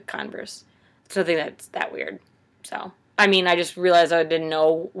clean up the Converse. It's nothing that's that weird. So, I mean, I just realized I didn't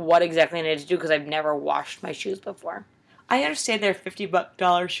know what exactly I needed to do because I've never washed my shoes before. I understand they're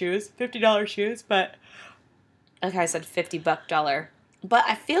 $50 shoes, but okay, I said $50. But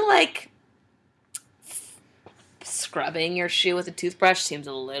I feel like scrubbing your shoe with a toothbrush seems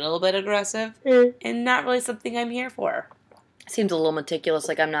a little bit aggressive and not really something I'm here for. Seems a little meticulous.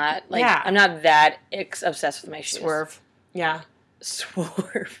 Like I'm not that obsessed with my shoes. Swerve. Yeah.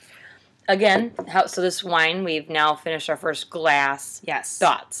 Swerve. Again, so this wine, we've now finished our first glass. Yes.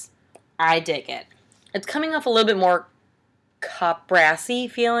 Thoughts? I dig it. It's coming off a little bit more cup brassy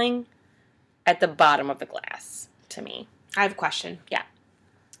feeling at the bottom of the glass to me. I have a question. Yeah.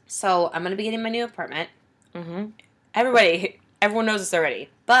 So I'm going to be getting my new apartment. Mm-hmm. Everyone knows this already.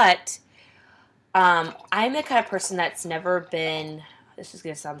 But I'm the kind of person that's never been, this is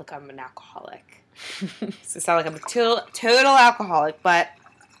going to sound like I'm an alcoholic. It's going to sound like I'm a total alcoholic, but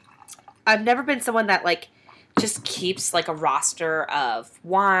I've never been someone that, like, just keeps, like, a roster of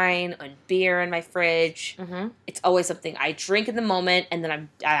wine and beer in my fridge. Mm-hmm. It's always something I drink in the moment, and then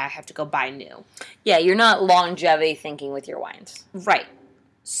I have to go buy new. Yeah, you're not longevity thinking with your wines. Right.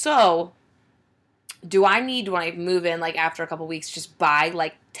 So, do I need, when I move in, like, after a couple weeks, just buy,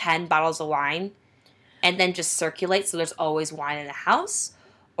 like, 10 bottles of wine and then just circulate so there's always wine in the house?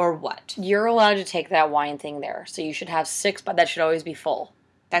 Or what? You're allowed to take that wine thing there. So you should have 6, but that should always be full.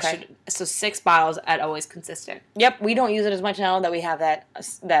 So 6 bottles at always consistent. Yep, we don't use it as much now that we have that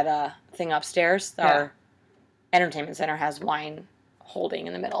thing upstairs. Yeah. Our entertainment center has wine holding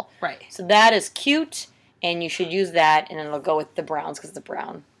in the middle. Right. So that is cute, and you should use that, and it'll go with the browns because the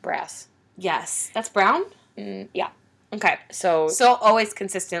brown brass. Yes. That's brown? Yeah. Okay. So always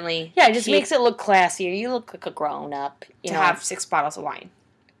consistently. Yeah, it just makes it look classier. You look like a grown-up. To have 6 bottles of wine.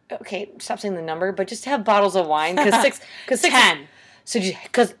 Okay, stop saying the number, but just to have bottles of wine. Because 10.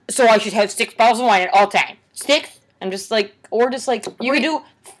 So I should have 6 bottles of wine at all time. 6? I'm just like, or just like, you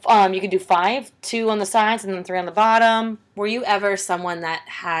could do 5, 2 on the sides, and then 3 on the bottom. Were you ever someone that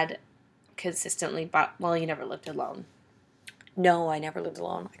had consistently well, you never lived alone? No, I never lived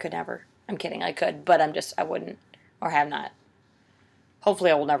alone. I could never. I'm kidding. I could, but I wouldn't, or have not.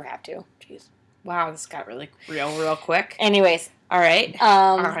 Hopefully I will never have to. Jeez. Wow, this got really real quick. Anyways. All right.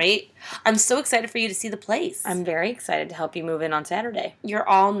 All right. I'm so excited for you to see the place. I'm very excited to help you move in on Saturday. You're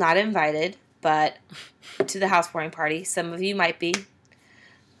all not invited, but to the housewarming party. Some of you might be.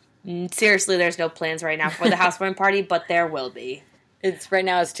 Seriously, there's no plans right now for the housewarming party, but there will be. Right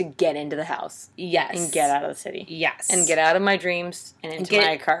now is to get into the house. Yes. And get out of the city. Yes. And get out of my dreams and into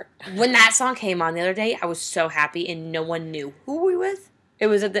my cart. When that song came on the other day, I was so happy and no one knew. Who were we with? It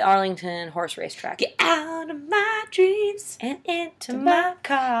was at the Arlington horse race track. Get out of my dreams and into my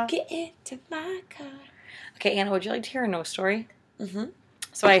car. Get into my car. Okay, Anna, would you like to hear a nose story? Mm-hmm.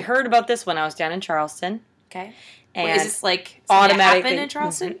 So I heard about this when I was down in Charleston. Okay. And is this like automatically happened in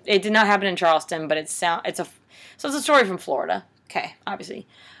Charleston? Mm-hmm. It did not happen in Charleston, but it's a story from Florida. Okay. Obviously.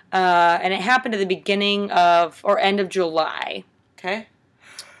 And it happened at the beginning of, or end of July. Okay.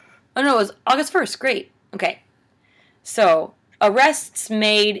 Oh, no, it was August 1st. Great. Okay. So, arrests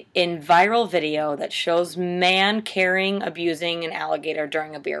made in viral video that shows man carrying, abusing an alligator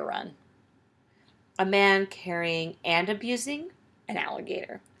during a beer run. A man carrying and abusing? An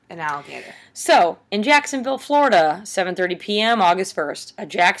alligator. An alligator. So, in Jacksonville, Florida, 7:30 p.m., August 1st, a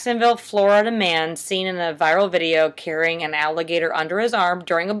Jacksonville, Florida man seen in a viral video carrying an alligator under his arm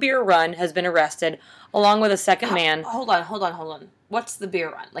during a beer run has been arrested, along with a second man. Hold on. What's the beer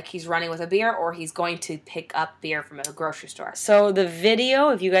run? Like he's running with a beer or he's going to pick up beer from a grocery store? So, the video,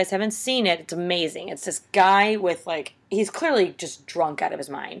 if you guys haven't seen it, it's amazing. It's this guy with, he's clearly just drunk out of his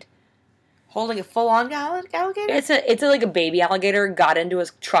mind. Holding a full-on alligator? It's like a baby alligator, got into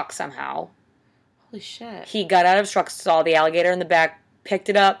his truck somehow. Holy shit. He got out of his truck, saw the alligator in the back, picked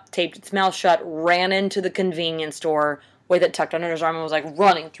it up, taped its mouth shut, ran into the convenience store with it tucked under his arm and was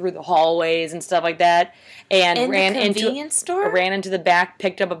running through the hallways and stuff like that. And ran into the back,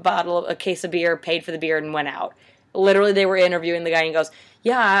 picked up a case of beer, paid for the beer, and went out. Literally, they were interviewing the guy and he goes,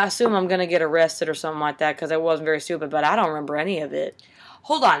 "Yeah, I assume I'm going to get arrested or something like that because I wasn't very stupid, but I don't remember any of it."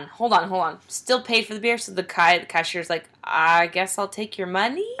 Hold on. Still paid for the beer, so the cashier's like, "I guess I'll take your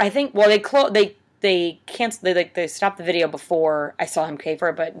money?" I think, well, they canceled, they stopped the video before I saw him pay for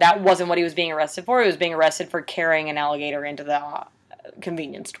it, but that wasn't what he was being arrested for. He was being arrested for carrying an alligator into the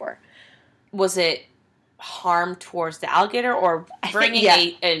convenience store. Was it harm towards the alligator or bringing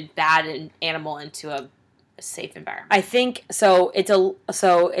a bad animal into a safe environment? I think, so it's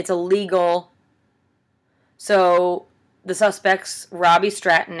illegal. So the suspects, Robbie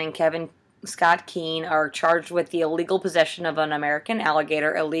Stratton and Kevin Scott Keene, are charged with the illegal possession of an American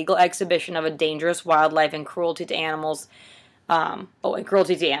alligator, illegal exhibition of a dangerous wildlife, and cruelty to animals. And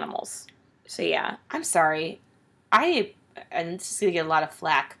cruelty to animals. So, yeah. I'm sorry. And this is going to get a lot of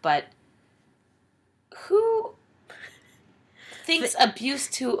flack, but who thinks abuse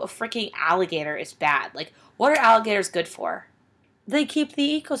to a freaking alligator is bad? Like, what are alligators good for? They keep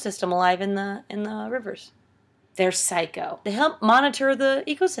the ecosystem alive in the rivers. They're psycho. They help monitor the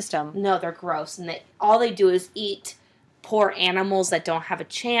ecosystem. No, they're gross, and all they do is eat poor animals that don't have a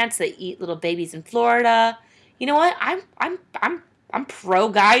chance. They eat little babies in Florida. You know what? I'm pro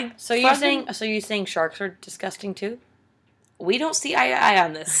guy. So you're saying sharks are disgusting too? We don't see eye to eye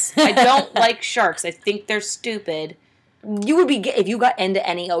on this. I don't like sharks. I think they're stupid. You would be, if you got into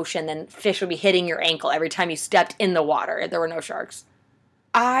any ocean, then fish would be hitting your ankle every time you stepped in the water if there were no sharks.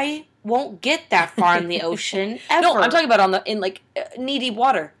 I won't get that far in the ocean ever. No, I'm talking about in knee-deep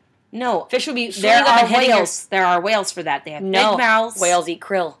water. No. Fish would be... There are whales. There are whales for that. They have big mouths. Whales eat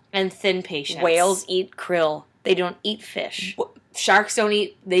krill. And thin patience. Whales eat krill. They don't eat fish. Sharks don't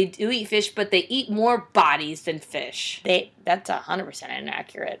eat... They do eat fish, but they eat more bodies than fish. That's 100%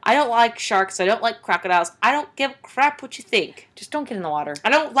 inaccurate. I don't like sharks. I don't like crocodiles. I don't give a crap what you think. Just don't get in the water. I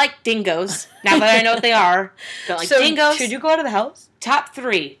don't like dingoes. Now that I know what they are. Don't like dingoes. Should you go out of the house? Top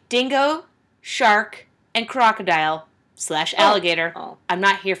 3. Dingo, shark, and crocodile/alligator. Oh. I'm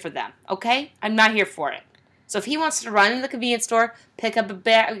not here for them, okay? I'm not here for it. So if he wants to run in the convenience store, pick up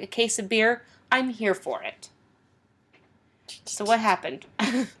a case of beer, I'm here for it. So what happened?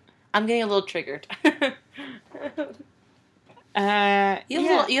 I'm getting a little triggered. You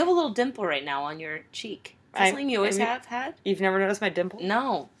have a little dimple right now on your cheek. Is that something you always have had? You've never noticed my dimple?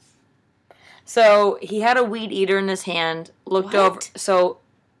 No. So he had a weed eater in his hand. Looked over. So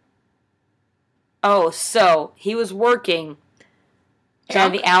he was working,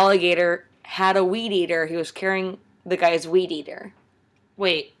 and the alligator had a weed eater. He was carrying the guy's weed eater.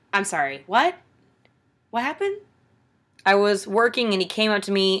 Wait, I'm sorry. What? What happened? I was working, and he came up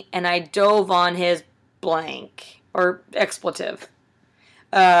to me, and I dove on his blank or expletive.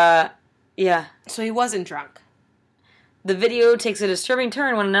 Yeah. So he wasn't drunk. The video takes a disturbing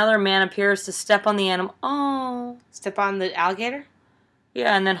turn when another man appears to step on the animal. Oh. Step on the alligator?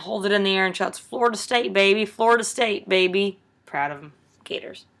 Yeah, and then hold it in the air and shouts, Florida State, baby. Florida State, baby. Proud of him.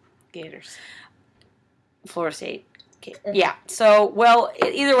 Gators. Florida State. Yeah. So, well,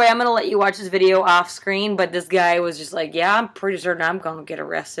 either way, I'm going to let you watch this video off screen, but this guy was just like, yeah, I'm pretty certain I'm going to get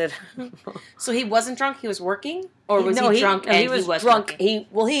arrested. So he wasn't drunk, he was working? Or was he drunk and he was drunk. Working?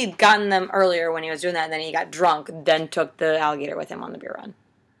 He'd gotten them earlier when he was doing that, and then he got drunk, then took the alligator with him on the beer run.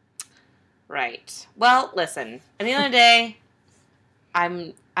 Right. Well, listen, at the end of the day,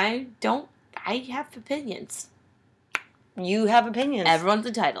 I have opinions. You have opinions. Everyone's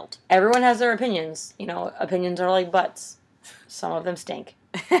entitled. Everyone has their opinions. You know, opinions are like butts. Some of them stink.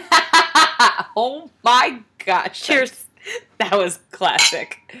 Oh my gosh. Cheers. That was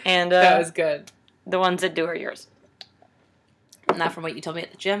classic. And that was good. The ones that do are yours. Not from what you told me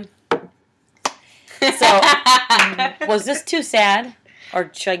at the gym. So, was this too sad? Or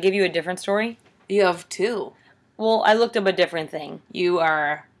should I give you a different story? You have two. Well, I looked up a different thing. You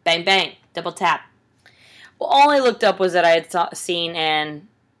are bang bang, double tap. Well, all I looked up was that I had seen an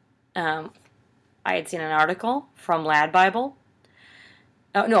article from Lad Bible.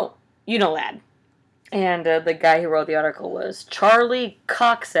 Oh, no, you know Lad. And the guy who wrote the article was Charlie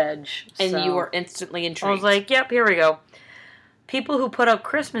Coxedge. And you were instantly intrigued. I was like, yep, here we go. People who put up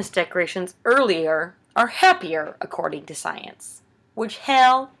Christmas decorations earlier are happier, according to science. Which,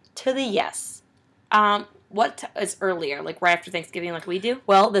 hell to the yes. What is earlier? Like right after Thanksgiving like we do?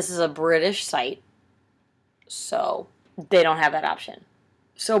 Well, this is a British site. So, they don't have that option.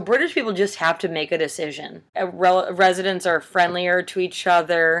 So, British people just have to make a decision. Residents are friendlier to each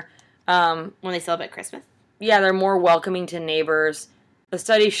other. When they celebrate Christmas? Yeah, they're more welcoming to neighbors. The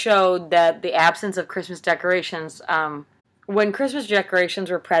study showed that the absence of Christmas decorations, when Christmas decorations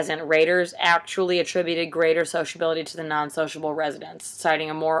were present, raters actually attributed greater sociability to the non-sociable residents, citing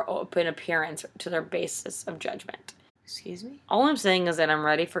a more open appearance to their basis of judgment. Excuse me? All I'm saying is that I'm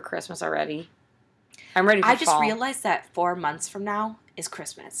ready for Christmas already. I'm ready for fall. I just realized that 4 months from now is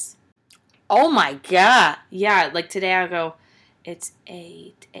Christmas. Oh my god. Yeah, like today I go, it's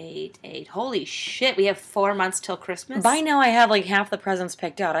 8. Holy shit, we have 4 months till Christmas? By now I have like half the presents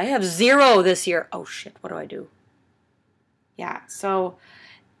picked out. I have 0 this year. Oh shit, what do I do? Yeah, so,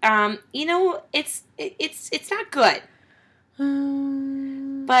 it's not good.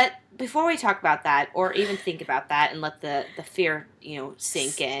 But before we talk about that, or even think about that, and let the fear,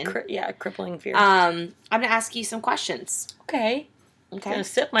 sink in. Crippling fear. I'm going to ask you some questions. Okay. I'm going to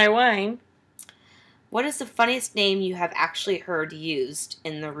sip my wine. What is the funniest name you have actually heard used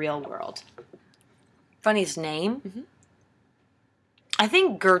in the real world? Funniest name? Mm-hmm. I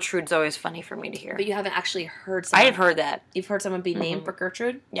think Gertrude's always funny for me to hear. But you haven't actually heard someone. I have heard that. You've heard someone be named for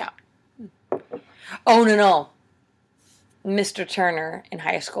Gertrude? Yeah. Oh, no. Mr. Turner in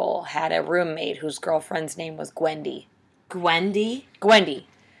high school had a roommate whose girlfriend's name was Gwendy. Gwendy? Gwendy.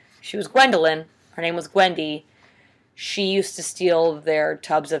 She was Gwendolyn. Her name was Gwendy. She used to steal their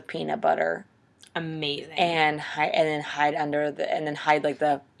tubs of peanut butter. Amazing. And then hide under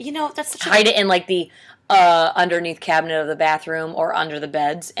the that's such hide it in like the underneath cabinet of the bathroom or under the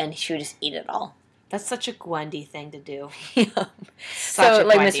beds, and she would just eat it all. That's such a Gwendy thing to do. Yeah. So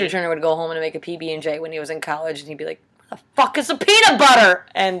like Mr. Turner would go home and make a PB&J when he was in college, and he'd be like, "What the fuck is a peanut butter?"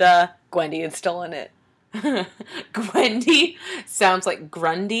 And Gwendy had stolen it. Gwendy sounds like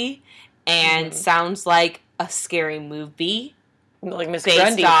Grundy and sounds like a scary movie. Like Miss based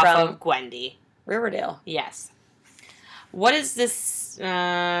Grundy off from of Gwendy. Riverdale. Yes. What is this?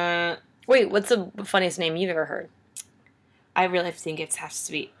 Wait, what's the funniest name you've ever heard? I really think it has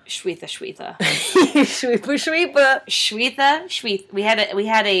to be Shweetha. Shweetha. We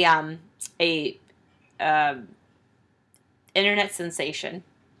had a internet sensation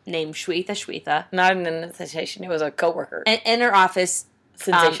named Shweetha. Not an internet sensation. It was a coworker. An inner office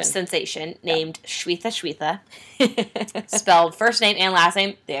sensation named Shweetha. Spelled first name and last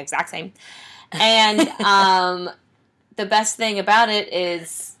name the exact same. And the best thing about it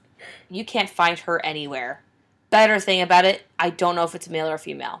is you can't find her anywhere. Better thing about it, I don't know if it's male or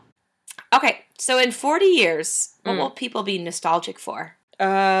female. Okay, So in 40 years, what will people be nostalgic for?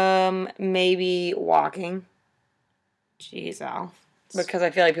 Maybe walking. Jeez, Al. Because I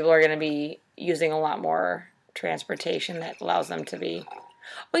feel like people are going to be using a lot more transportation that allows them to be...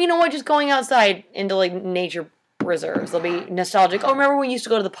 Well, you know what? Just going outside into, like, nature reserves. They'll be nostalgic. Oh, remember when we used to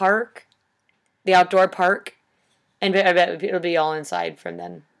go to the park? The outdoor park? And I bet it'll be all inside from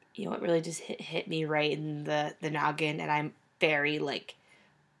then. You know what really just hit me right in the noggin, and I'm very, like,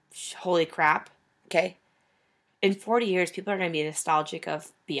 holy crap. Okay. In 40 years, people are going to be nostalgic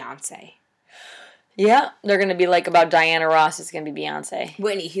of Beyonce. Yeah, they're going to be like about Diana Ross. It's going to be Beyonce.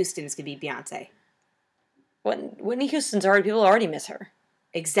 Whitney Houston is going to be Beyonce. Whitney Houston's already... People already miss her.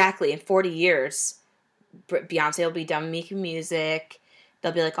 Exactly. In 40 years, Beyonce will be done making music.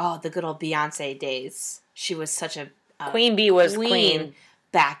 They'll be like, oh, the good old Beyonce days. She was such a... Queen Bee was queen.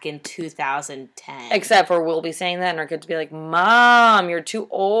 Back in 2010. Except for we'll be saying that, and our kids will be like, Mom, you're too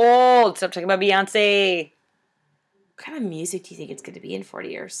old. Stop talking about Beyonce. What kind of music do you think it's going to be in 40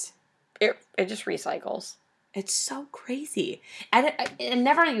 years? It just recycles. It's so crazy. I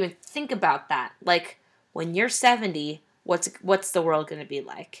never even think about that. Like, when you're 70, what's the world going to be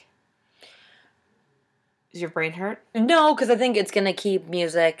like? Is your brain hurt? No, because I think it's going to keep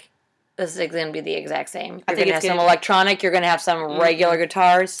music. This is going to be the exact same. You're I think going to have some electronic. You're going to have some regular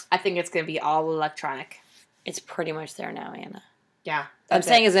guitars. I think it's going to be all electronic. It's pretty much there now, Anna. Yeah. I'm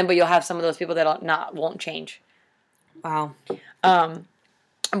saying is in, but you'll have some of those people that won't change. Wow.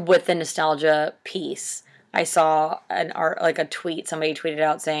 With the nostalgia piece, I saw a tweet. Somebody tweeted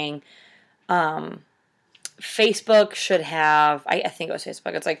out saying, Facebook should have, I think it was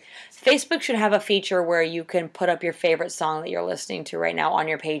Facebook. It's like, Facebook should have a feature where you can put up your favorite song that you're listening to right now on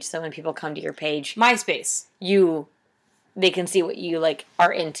your page. So when people come to your page, MySpace, they can see what you like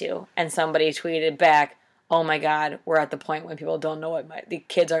are into. And somebody tweeted back, "Oh my God, we're at the point when people don't know the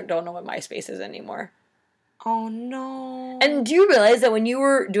kids don't know what MySpace is anymore." Oh no. And do you realize that when you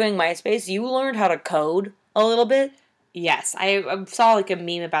were doing MySpace, you learned how to code a little bit? Yes, I saw like a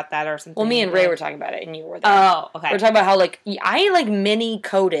meme about that or something. Well, me and Ray were talking about it, and you were there. Oh, okay. We're talking about how I mini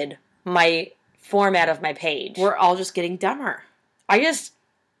coded my format of my page. We're all just getting dumber. I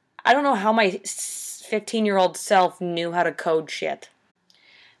don't know how my 15-year-old self knew how to code shit.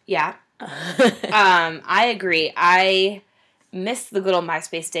 Yeah. I agree. I miss the good old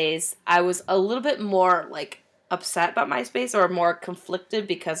MySpace days. I was a little bit more upset about MySpace or more conflicted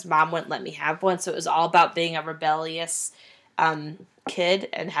because Mom wouldn't let me have one. So it was all about being a rebellious kid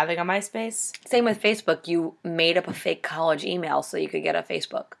and having a MySpace. Same with Facebook. You made up a fake college email so you could get a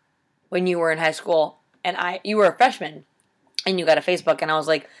Facebook when you were in high school, and you were a freshman, and you got a Facebook, and I was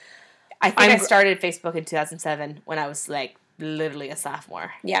like, I think I started Facebook in 2007 when I was literally a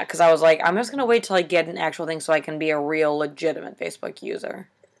sophomore. Yeah, because I was like, I'm just gonna wait till I get an actual thing so I can be a real legitimate Facebook user.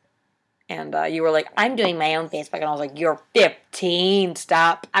 And you were like, I'm doing my own Facebook, and I was like, you're 15,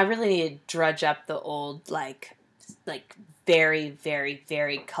 stop. I really need to drudge up the old very, very,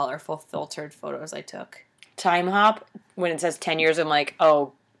 very colorful filtered photos I took. Time hop when it says 10 years. I'm like,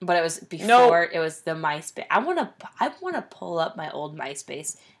 oh. But it was before it was the MySpace. I wanna pull up my old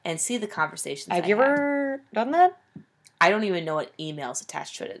MySpace and see the conversations. Have you ever done that? I don't even know what email's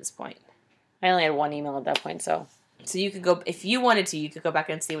attached to it at this point. I only had one email at that point, so you could go if you wanted to. You could go back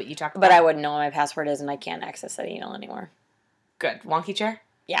and see what you talked about. But I wouldn't know what my password is, and I can't access that email anymore. Good. Wonky chair?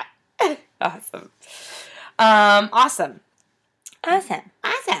 Yeah. Awesome. Awesome. Awesome.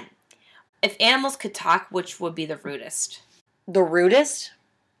 If animals could talk, which would be the rudest? The rudest?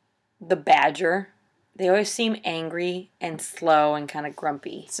 The badger. They always seem angry and slow and kind of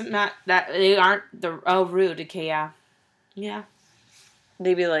grumpy. So not that they aren't rude. Okay, yeah. Yeah.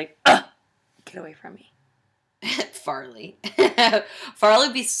 They'd be like, ugh, get away from me. Farley. Farley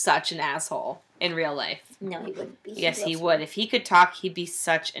would be such an asshole in real life. No, he wouldn't be. Yes, he would. If he could talk, he'd be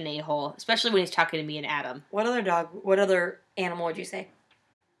such an a-hole. Especially when he's talking to me and Adam. What other animal would you say?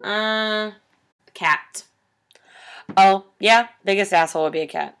 Cat. Oh, yeah. Biggest asshole would be a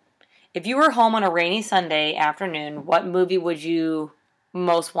cat. If you were home on a rainy Sunday afternoon, what movie would you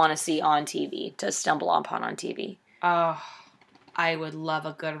most want to see on TV, to stumble upon on TV? Oh, I would love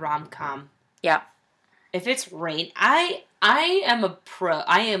a good rom-com. Yeah. If it's rain, I am a pro.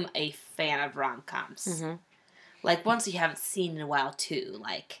 I am a fan of rom-coms. Mm-hmm. Ones you haven't seen in a while, too.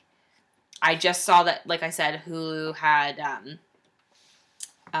 I just saw that, like I said, Hulu had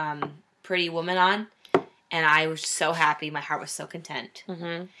Pretty Woman on, and I was so happy. My heart was so content.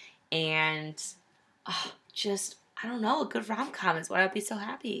 Mm-hmm. And I don't know, a good rom-com is what I'd be so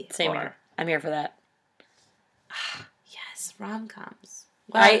happy for. Same here. I'm here for that. Yes, rom-coms.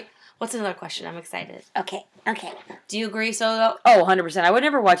 What What's another question? I'm excited. Okay. Do you agree, so? Oh, 100%. I would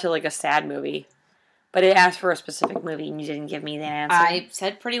never watch a sad movie. But it asked for a specific movie, and you didn't give me the answer. I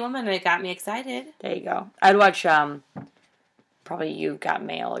said Pretty Woman, and it got me excited. There you go. I'd watch, probably You've Got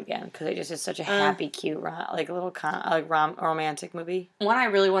Mail again, because it just is such a happy, cute, romantic movie. One I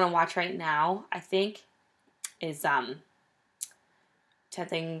really want to watch right now, I think, is 10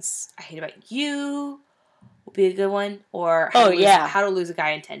 Things I Hate About You will be a good one. Or How to Lose a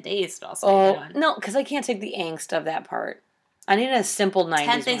Guy in 10 Days would also be a good one. No, because I can't take the angst of that part. I need a simple 90s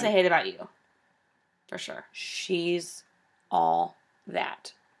 10 Things I Hate About You. For sure. She's all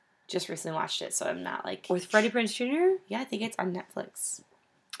that. Just recently watched it, so I'm not like... With Freddie Prinze Jr.? Yeah, I think it's on Netflix.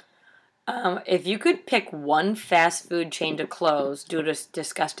 If you could pick one fast food chain to close due to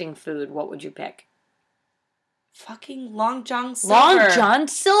disgusting food, what would you pick? Fucking Long John Silver. Long John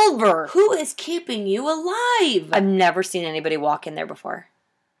Silver! Who is keeping you alive? I've never seen anybody walk in there before.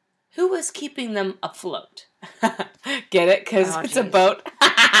 Who is keeping them afloat? Get it? Because it's a boat.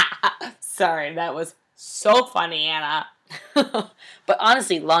 Sorry, that was so funny, Anna. But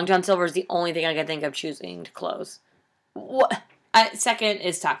honestly, Long John Silver is the only thing I can think of choosing to close. What? Second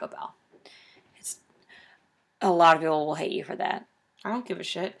is Taco Bell. A lot of people will hate you for that. I don't give a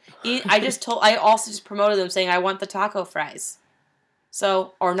shit. I also just promoted them saying I want the taco fries.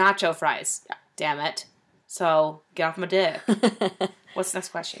 Or nacho fries. Yeah. Damn it. So, get off my dick. What's the next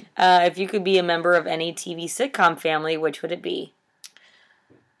question? If you could be a member of any TV sitcom family, which would it be?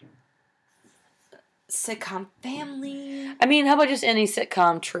 Sitcom family? I mean, how about just any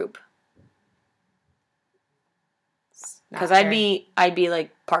sitcom troupe? Because I'd be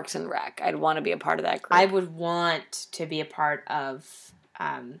like Parks and Rec. I'd want to be a part of that group. I would want to be a part of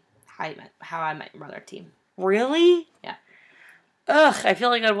How I Met Your Mother team. Really? Yeah. Ugh, I feel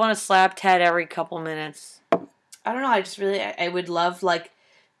like I'd want to slap Ted every couple minutes. I don't know. I would love like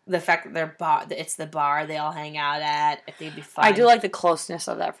the fact that it's the bar they all hang out at. If they'd be fun. I do like the closeness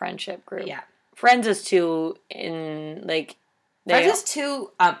of that friendship group. Yeah. Friends is too Friends is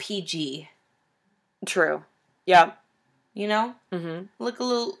too PG. True. Yeah. You know? Mm-hmm. Look a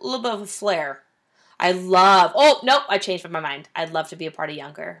little bit of a flair. I changed my mind. I'd love to be a part of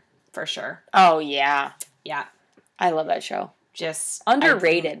Younger. For sure. Oh, yeah. Yeah. I love that show. Just...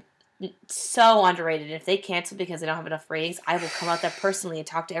 Underrated. So underrated. If they cancel because they don't have enough ratings, I will come out there personally and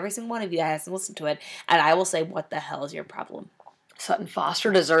talk to every single one of you that hasn't listened to it, and I will say, what the hell is your problem? Sutton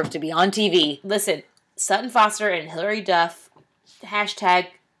Foster deserves to be on TV. Listen, Sutton Foster and Hilary Duff, hashtag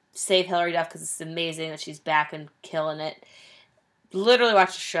save Hilary Duff because it's amazing that she's back and killing it. Literally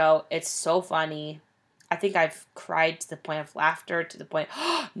watch the show. It's so funny. I think I've cried to the point of laughter, to the point,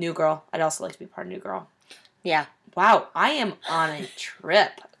 New Girl. I'd also like to be part of New Girl. Yeah. Wow, I am on a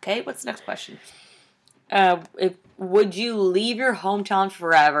trip. Okay, what's the next question? Would you leave your hometown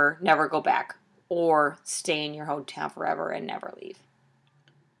forever, never go back? Or stay in your hometown forever and never leave?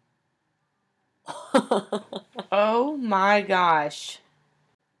 Oh my gosh.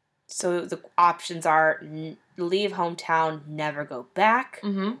 So the options are leave hometown, never go back,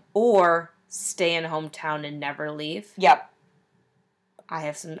 or stay in hometown and never leave. Yep. I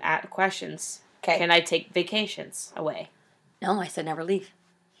have some questions. Okay. Can I take vacations away? No, I said never leave.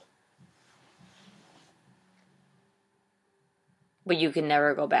 But you can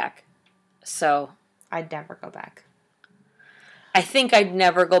never go back. So. I'd never go back. I think I'd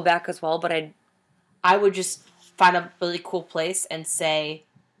never go back as well, but I would just find a really cool place and say,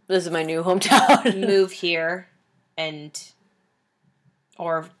 this is my new hometown. Move here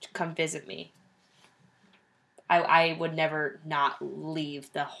or come visit me. I would never not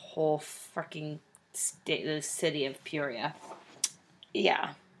leave the whole freaking the city of Peoria. Yeah.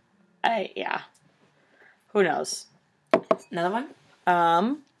 Yeah. Who knows? Another one?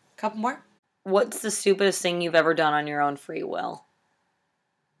 Couple more? What's the stupidest thing you've ever done on your own free will?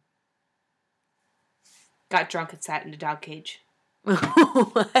 Got drunk and sat in a dog cage.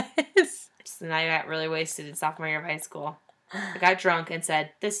 What? It's the night I got really wasted in sophomore year of high school. I got drunk and said,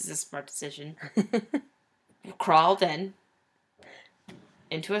 this is a smart decision. Crawled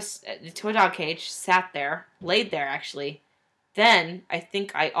into a dog cage, sat there, laid there actually. Then I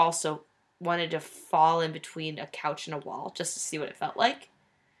think I also wanted to fall in between a couch and a wall just to see what it felt like.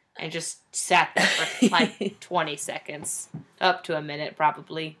 And just sat there for like 20 seconds. Up to a minute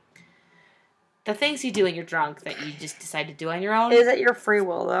probably. The things you do when you're drunk that you just decide to do on your own. Is it your free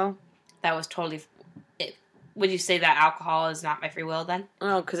will though? That was totally... Would you say that alcohol is not my free will then?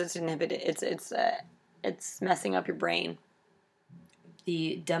 No, because it's inhibited. It's messing up your brain.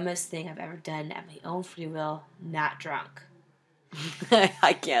 The dumbest thing I've ever done at my own free will, not drunk.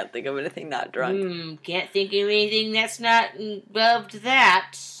 I can't think of anything not drunk. Can't think of anything that's not involved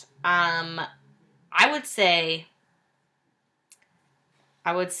that. I would say,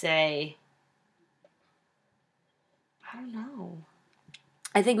 I don't know.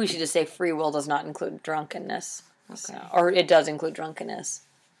 I think we should just say free will does not include drunkenness. Okay. So, or it does include drunkenness.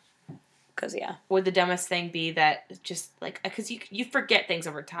 Because, yeah. Would the dumbest thing be that just, like, because you forget things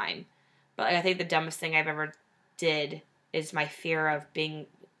over time. But like, I think the dumbest thing I've ever did is my fear of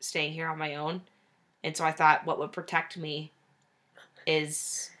staying here on my own. And so I thought what would protect me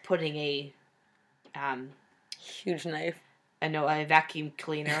is putting a huge knife. A vacuum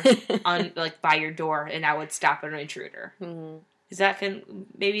cleaner on, like, by your door, and that would stop an intruder. Mm-hmm. Is that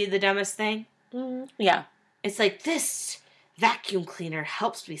maybe the dumbest thing? Mm-hmm. Yeah. It's like, this vacuum cleaner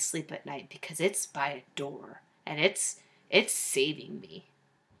helps me sleep at night because it's by a door, and it's saving me.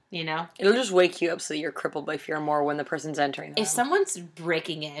 You know? It'll just wake you up so that you're crippled by fear more when the person's entering the room. If someone's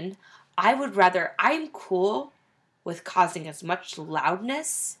breaking in, I'm cool with causing as much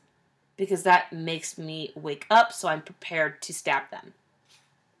loudness because that makes me wake up so I'm prepared to stab them.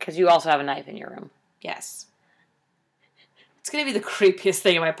 Because you also have a knife in your room. Yes. It's going to be the creepiest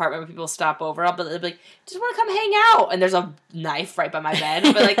thing in my apartment when people stop over. They'll be like, just want to come hang out. And there's a knife right by my bed.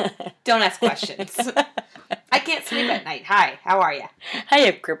 I'll be like, don't ask questions. I can't sleep at night. Hi, how are you? I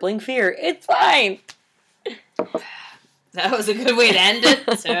have crippling fear. It's fine. That was a good way to end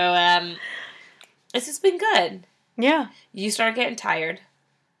it. So, this has been good. Yeah. You start getting tired.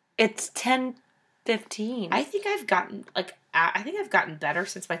 It's 10:15. I think I've gotten better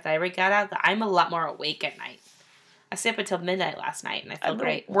since my thyroid got out. That I'm a lot more awake at night. I stayed up until midnight last night, and I feel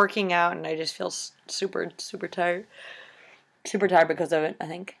great. Working out, and I just feel super, super tired. Super tired because of it, I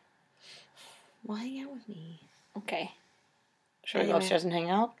think. Well, hang out with me. Okay. Should we go upstairs and hang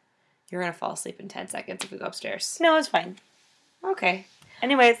out? You're going to fall asleep in 10 seconds if we go upstairs. No, it's fine. Okay.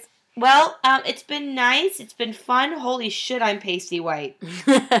 Anyways. Well, it's been nice. It's been fun. Holy shit, I'm pasty white.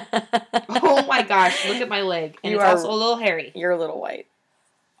 Oh my gosh, look at my leg. And it's also a little hairy. You're a little white.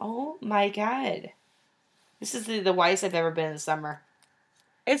 Oh my god. This is the whitest I've ever been in the summer.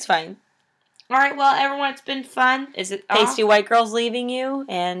 It's fine. All right, well, everyone, it's been fun. Is it Pasty white girl's leaving you,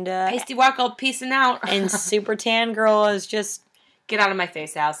 and pasty white girl peacing out, and super tan girl is just get out of my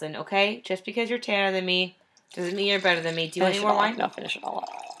face, Allison. Okay, just because you're tanner than me doesn't mean you're better than me. Do you want any more wine? No, finish it all up.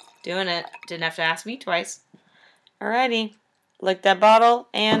 Doing it. Didn't have to ask me twice. Alrighty, lick that bottle,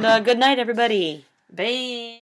 and good night, everybody. Bye.